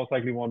people most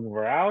likely won't move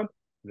around.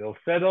 They'll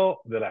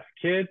settle, they'll have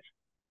kids,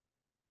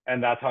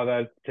 and that's how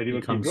that city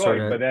will keep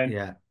growing. But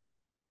then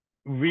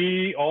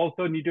we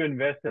also need to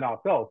invest in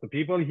ourselves. So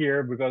people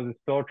here, because it's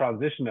so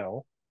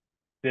transitional,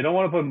 they don't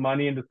want to put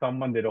money into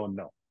someone they don't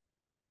know.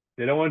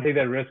 They don't want to take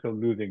that risk of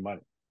losing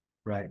money.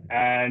 Right.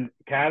 And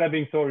Canada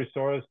being so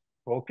resource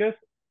focused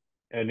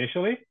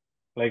initially,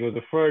 like it was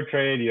a fur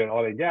trade, you had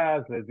oil and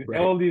gas,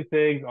 all these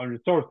things on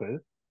resources.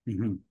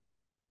 Mm-hmm.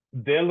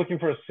 They're looking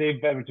for a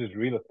safe bet, which is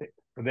real estate.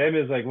 For them,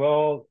 it's like,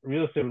 well,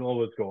 real estate will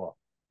always go up.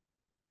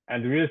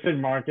 And the real estate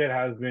market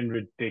has been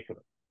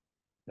ridiculous.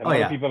 A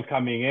lot of people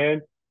coming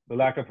in, the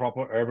lack of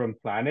proper urban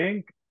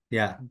planning,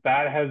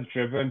 that has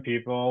driven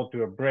people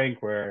to a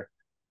brink where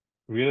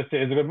real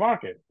estate is a good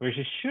market, which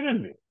it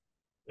shouldn't be.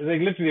 It's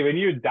like literally when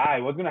you die,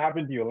 what's going to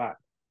happen to your land?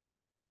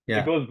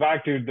 It goes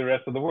back to the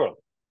rest of the world.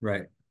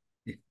 Right.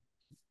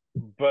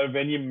 But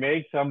when you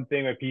make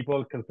something that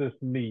people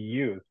consistently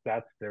use,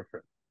 that's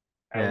different.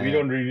 And we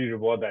don't really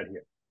reward that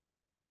here.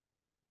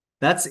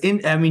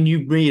 I mean,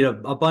 you made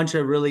a bunch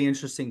of really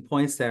interesting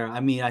points there. I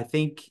mean, I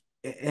think,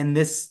 and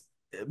this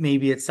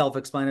maybe it's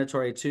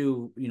self-explanatory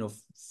too, you know,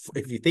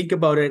 if you think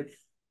about it,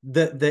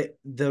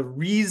 the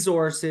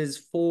resources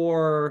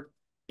for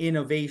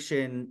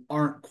innovation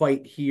aren't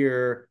quite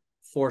here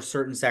for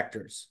certain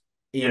sectors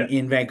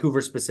in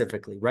Vancouver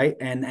specifically, right?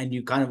 And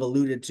you kind of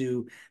alluded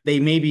to they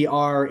maybe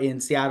are in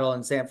Seattle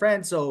and San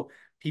Fran, so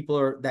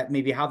people that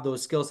maybe have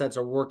those skill sets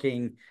are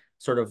working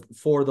sort of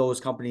for those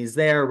companies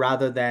there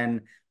rather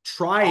than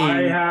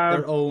trying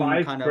their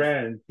own kind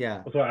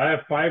of So I have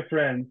 5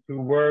 friends who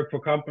work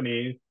for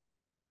companies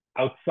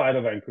outside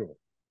of Vancouver.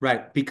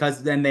 Right,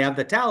 because then they have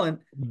the talent,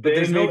 but they're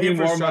there's no making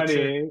infrastructure.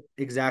 More money.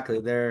 Exactly.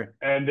 And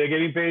they're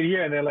getting paid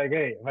here, and they're like,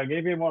 hey, if I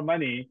gave you more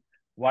money,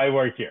 why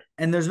work here?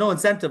 And there's no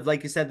incentive,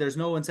 like you said, there's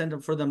no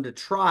incentive for them to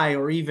try,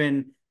 or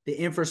even the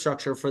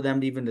infrastructure for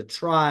them to even to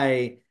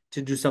try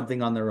to do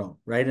something on their own,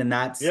 right? And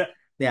that's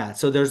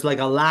so there's like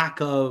a lack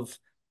of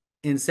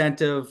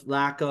incentive,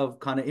 lack of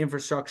kind of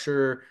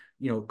infrastructure,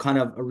 you know, kind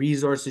of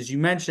resources. You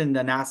mentioned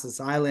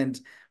Annacis Island,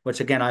 which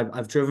again,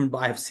 I've driven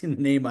by, I've seen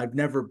the name, I've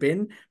never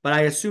been, but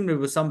I assumed it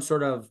was some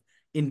sort of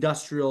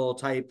industrial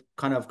type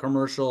kind of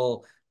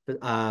commercial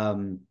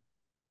kind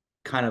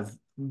of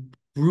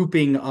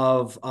grouping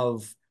of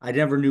I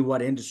never knew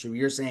what industry.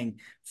 You're saying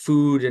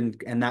food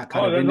and that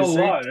kind of industry.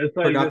 There's a lot. It's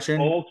like production.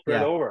 It's all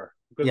spread over.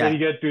 Because then you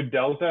get to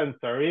Delta and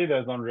Surrey,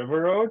 there's on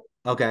River Road.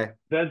 Okay.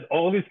 There's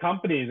all these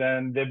companies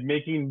and they're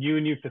making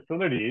new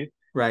facilities.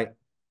 Right.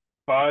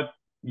 But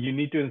you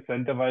need to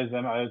incentivize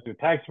them either through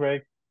tax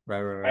breaks.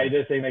 Right.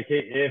 Either saying like, hey,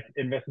 if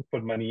investors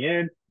put money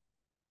in,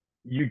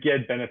 you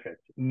get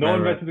benefits. No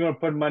investor is going to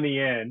put money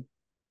in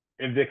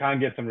if they can't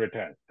get some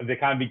return, if they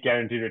can't be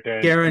guaranteed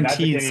return.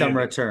 Guaranteed some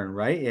return,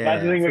 right? Yeah.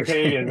 That's the thing with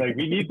Canadians. Like,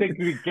 we need things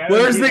to be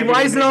guaranteed.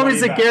 Why is it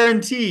always a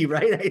guarantee,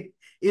 right?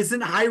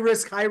 Isn't high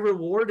risk, high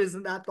reward?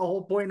 Isn't that the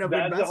whole point of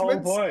investments? That's the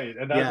whole point.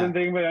 And that's the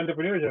thing with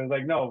entrepreneurship. It's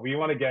like, no, we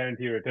want a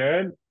guarantee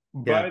return,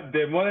 but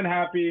they're more than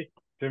happy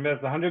to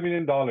invest $100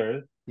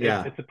 million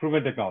if it's a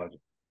proven technology.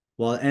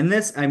 Well, and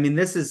this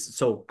is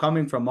so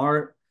coming from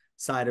our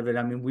side of it.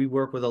 I mean, we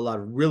work with a lot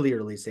of really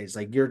early stage,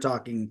 like you're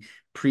talking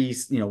pre,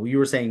 you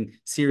were saying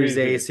Series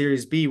A,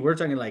 Series B. We're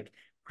talking like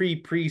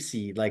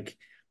pre-seed, like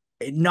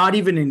not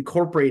even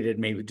incorporated,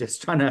 maybe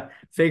just trying to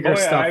figure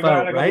stuff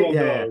out, right?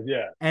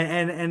 Yeah.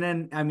 And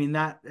then I mean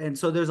and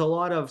so there's a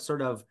lot of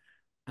sort of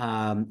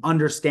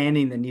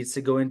understanding that needs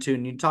to go into,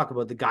 and you talk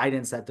about the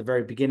guidance at the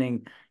very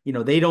beginning.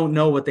 They don't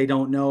know what they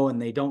don't know,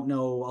 and they don't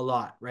know a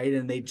lot, right?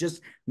 And they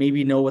just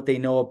maybe know what they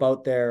know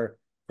about their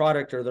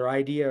product or their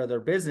idea or their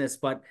business,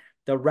 but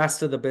the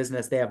rest of the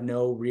business they have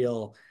no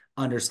real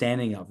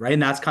understanding of, right?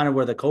 And that's kind of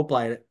where the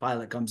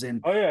co-pilot comes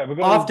in. Oh yeah,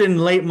 because often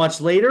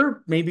much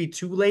later, maybe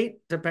too late,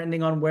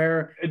 depending on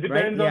where. it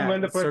depends on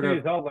when the person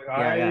is out.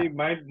 Like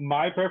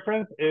my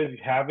preference is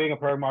having a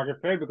product market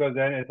fit, because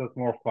then it's just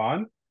more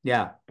fun.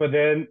 Yeah. But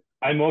then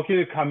I'm okay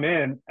to come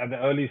in at the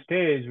early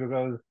stage,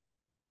 because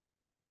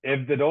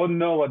if they don't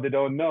know what they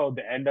don't know,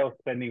 they end up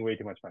spending way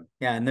too much money.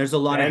 Yeah, and there's a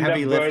lot of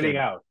heavy lifting.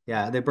 Out.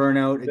 Yeah, they burn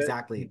out.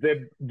 Exactly.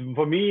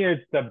 For me,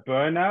 it's the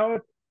burnout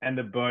and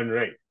the burn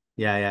rate.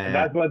 And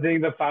that's one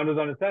thing the founders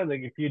understand.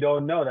 Like, if you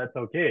don't know, that's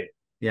okay.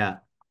 Yeah.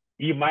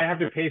 You might have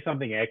to pay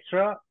something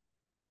extra,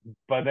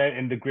 but then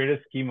in the greater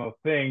scheme of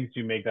things,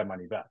 you make that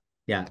money back.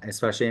 Yeah,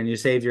 especially, and you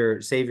save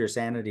your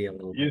sanity a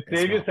little bit. You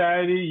save your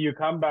sanity, you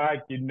come back,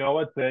 you know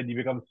what's it, you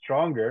become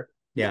stronger.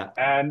 Yeah.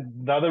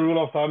 And the other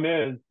rule of thumb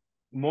is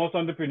most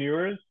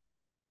entrepreneurs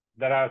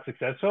that are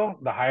successful,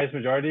 the highest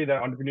majority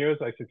that entrepreneurs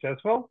are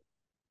successful,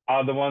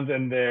 are the ones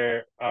in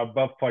their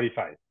above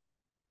 45.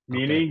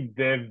 Meaning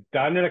they've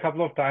done it a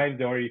couple of times,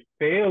 they already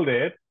failed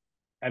it.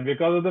 And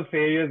because of the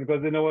failures,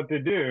 because they know what to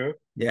do,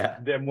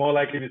 they're more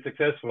likely to be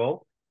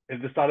successful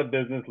if they start a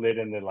business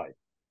later in their life.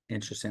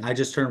 Interesting. I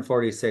just turned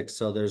 46,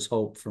 so there's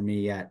hope for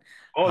me yet.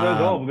 Oh, there's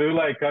hope. They're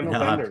like Colonel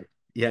Sanders.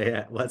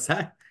 Yeah. What's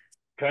that?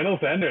 Colonel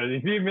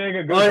Sanders. If you make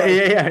a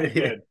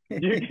good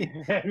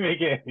you can't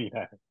make it.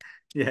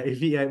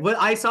 Yeah. Well,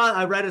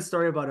 I read a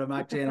story about him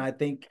actually, and I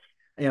think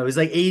it was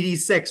like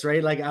 86,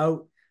 right? Like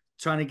out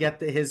trying to get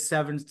his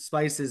 7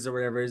 spices or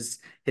whatever,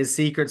 his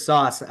secret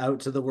sauce out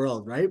to the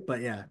world, right?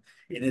 But yeah,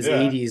 in his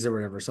 80s or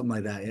whatever, something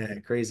like that. Yeah,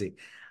 crazy.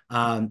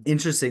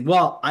 Interesting.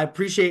 Well, I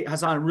appreciate,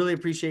 Hassan, I really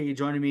appreciate you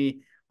joining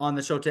me on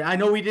the show today. I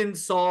know we didn't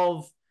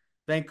solve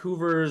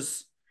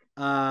Vancouver's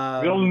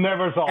we'll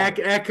never solve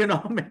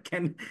economic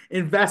and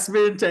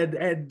investment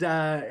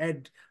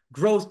and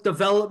growth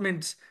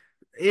development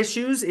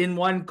issues in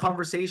one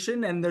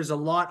conversation, and there's a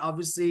lot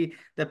obviously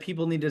that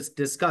people need to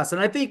discuss.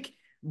 And I think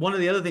one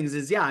of the other things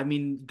is, I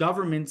mean,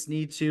 governments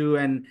need to,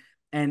 and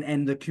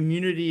the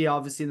community,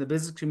 obviously, in the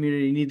business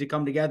community, need to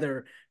come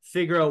together,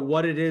 figure out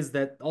what it is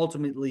that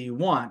ultimately you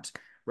want,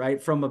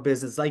 right, from a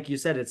business. Like you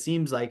said, it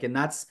seems like, and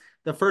that's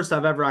the first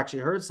I've ever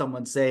actually heard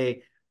someone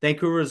say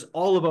Vancouver is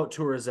all about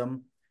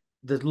tourism.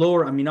 The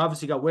lower, I mean,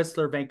 obviously you got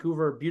Whistler,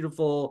 Vancouver,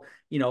 beautiful.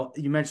 You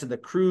mentioned the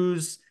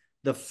cruise,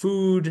 the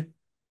food.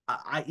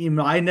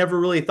 I never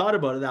really thought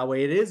about it that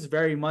way. It is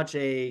very much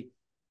a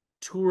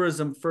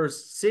tourism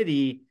first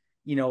city.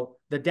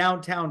 The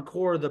downtown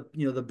core,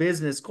 the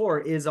business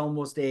core is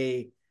almost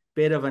a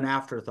bit of an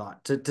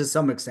afterthought to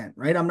some extent,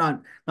 right? I'm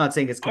not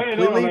saying it's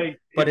completely,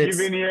 but if you've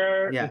been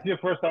here, it's your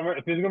first summer.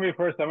 If it's gonna be your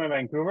first summer in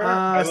Vancouver,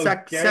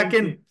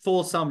 second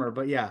full summer,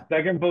 but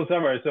second full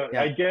summer. So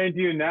I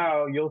guarantee you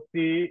now, you'll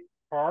see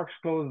parks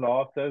closed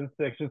off, certain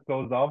sections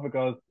closed off,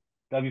 because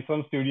there'll be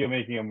some studio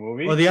making a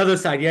movie. Oh, the other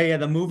side,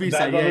 the movie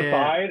side,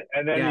 side,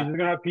 and then you're just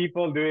gonna have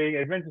people doing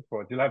adventure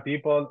sports. You'll have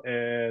people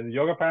in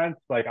yoga pants,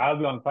 like I'll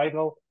be on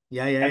cycle.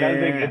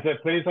 It's a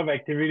place of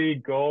activity.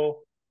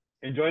 Go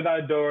enjoy the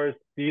outdoors,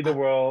 see the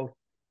world,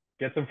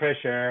 get some fresh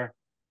air.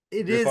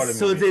 It is.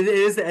 So it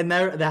is. And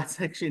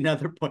that's actually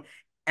another point.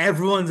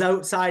 Everyone's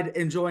outside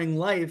enjoying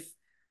life,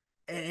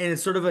 and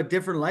it's sort of a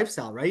different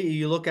lifestyle, right?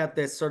 You look at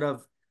this sort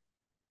of,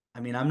 I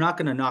mean, I'm not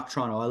going to knock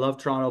Toronto. I love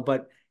Toronto,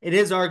 but it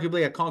is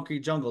arguably a concrete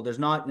jungle.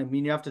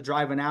 You have to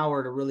drive an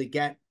hour to really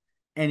get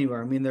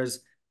anywhere. I mean,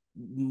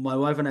 my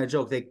wife and I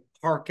joke,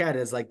 Parkette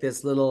is like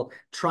this little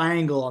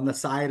triangle on the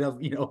side of,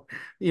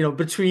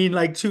 between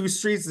like 2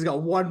 streets. It's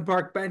got 1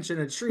 park bench and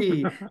a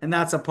tree, and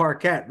that's a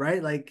Parkette,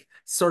 right? Like,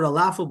 sort of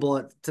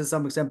laughable to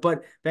some extent.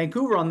 But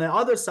Vancouver on the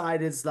other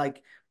side is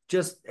like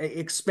just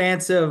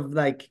expansive,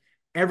 like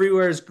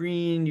everywhere is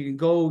green. You can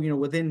go,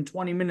 within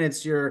 20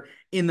 minutes, you're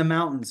in the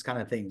mountains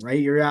kind of thing, right?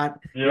 You're at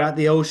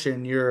the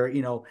ocean,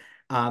 so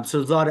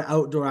there's a lot of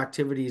outdoor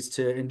activities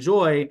to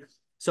enjoy.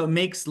 So it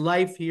makes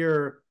life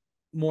here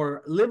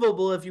more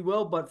livable, if you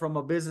will, but from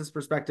a business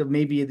perspective,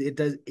 maybe it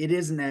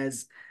isn't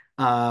as,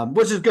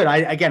 which is good.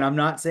 I'm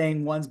not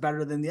saying one's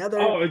better than the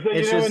other. You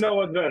never know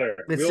what's better.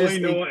 We only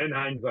know in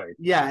hindsight.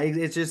 Yeah,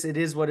 it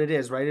is what it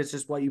is, right? It's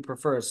just what you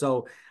prefer.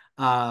 So,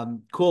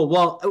 cool.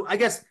 Well, I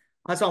guess,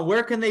 Hassan,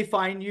 where can they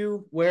find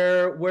you?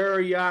 Where are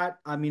you at?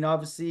 I mean,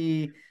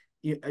 obviously,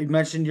 you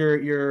mentioned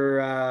you're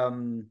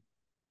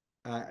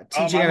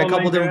teaching at a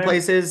couple different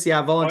places.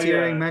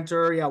 Volunteering,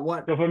 mentor.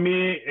 What? So for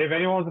me, if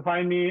anyone wants to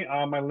find me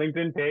on my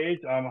LinkedIn page,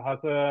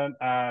 Hassan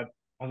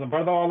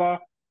Pardawalla,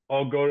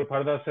 or go to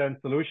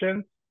Pardawalla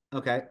Solutions.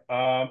 Okay.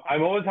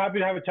 I'm always happy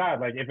to have a chat.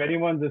 Like if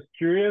anyone's just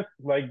curious,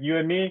 like you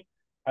and me,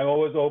 I'm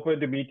always open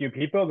to meet new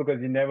people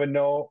because you never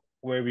know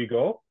where we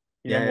go.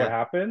 You Yeah, never know what yeah.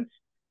 happens.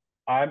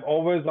 I'm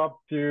always up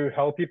to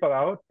help people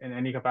out in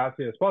any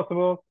capacity as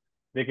possible.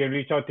 They can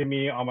reach out to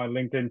me on my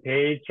LinkedIn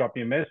page, drop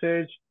me a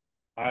message.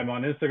 I'm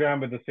on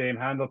Instagram with the same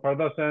handle,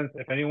 Pardawalla.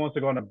 If anyone wants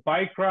to go on a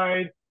bike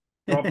ride,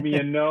 drop me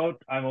a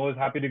note. I'm always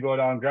happy to go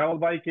down gravel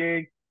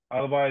biking.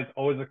 Otherwise,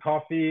 always a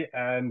coffee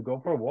and go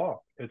for a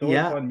walk. It's always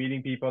Yeah. fun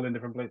meeting people in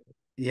different places.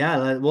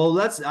 Yeah, well,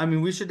 I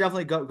mean, we should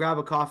definitely go grab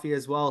a coffee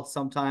as well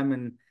sometime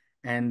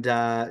and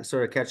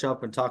sort of catch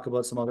up and talk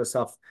about some other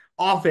stuff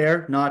off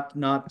air, not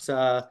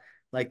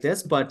like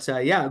this, but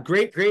yeah,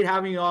 great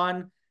having you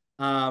on.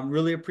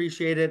 Really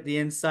appreciate it, the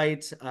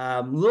insight,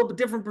 a little bit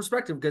different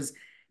perspective because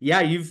yeah,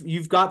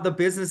 you've got the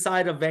business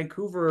side of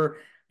Vancouver.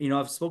 You know,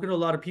 I've spoken to a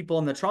lot of people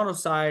on the Toronto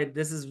side.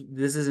 This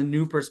is a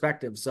new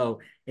perspective, so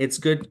it's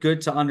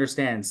good to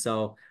understand.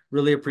 So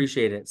really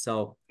appreciate it.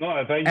 So.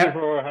 No, thank you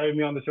for having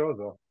me on the show as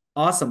well.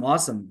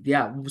 Awesome.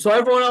 Yeah. So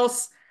everyone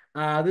else,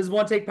 this is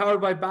One Take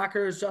powered by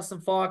backers,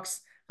 Justin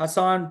Fox,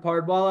 Hassan,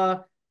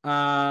 Pardawalla,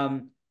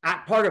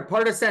 at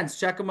Part of Sense.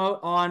 Check them out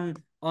on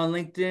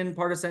LinkedIn,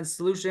 Part of Sense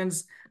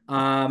Solutions.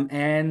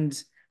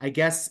 And I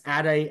guess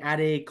at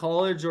a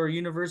college or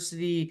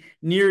university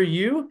near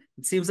you.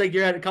 It seems like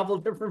you're at a couple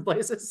of different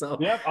places. So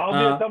yep, I'll be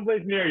at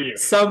someplace near you.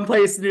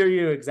 Someplace near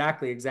you.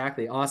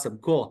 Exactly. Awesome.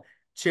 Cool.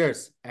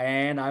 Cheers.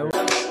 And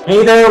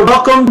Hey there,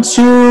 welcome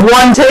to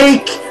One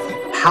Take,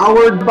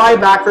 powered by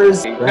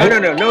backers.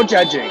 Right? No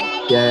judging.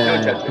 Yeah.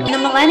 No judging. And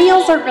the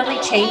millennials are really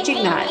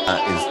changing that.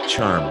 Is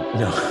charm.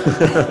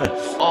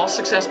 No. All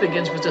success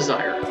begins with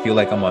desire. I feel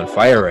like I'm on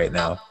fire right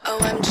now.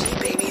 OMG,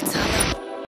 baby.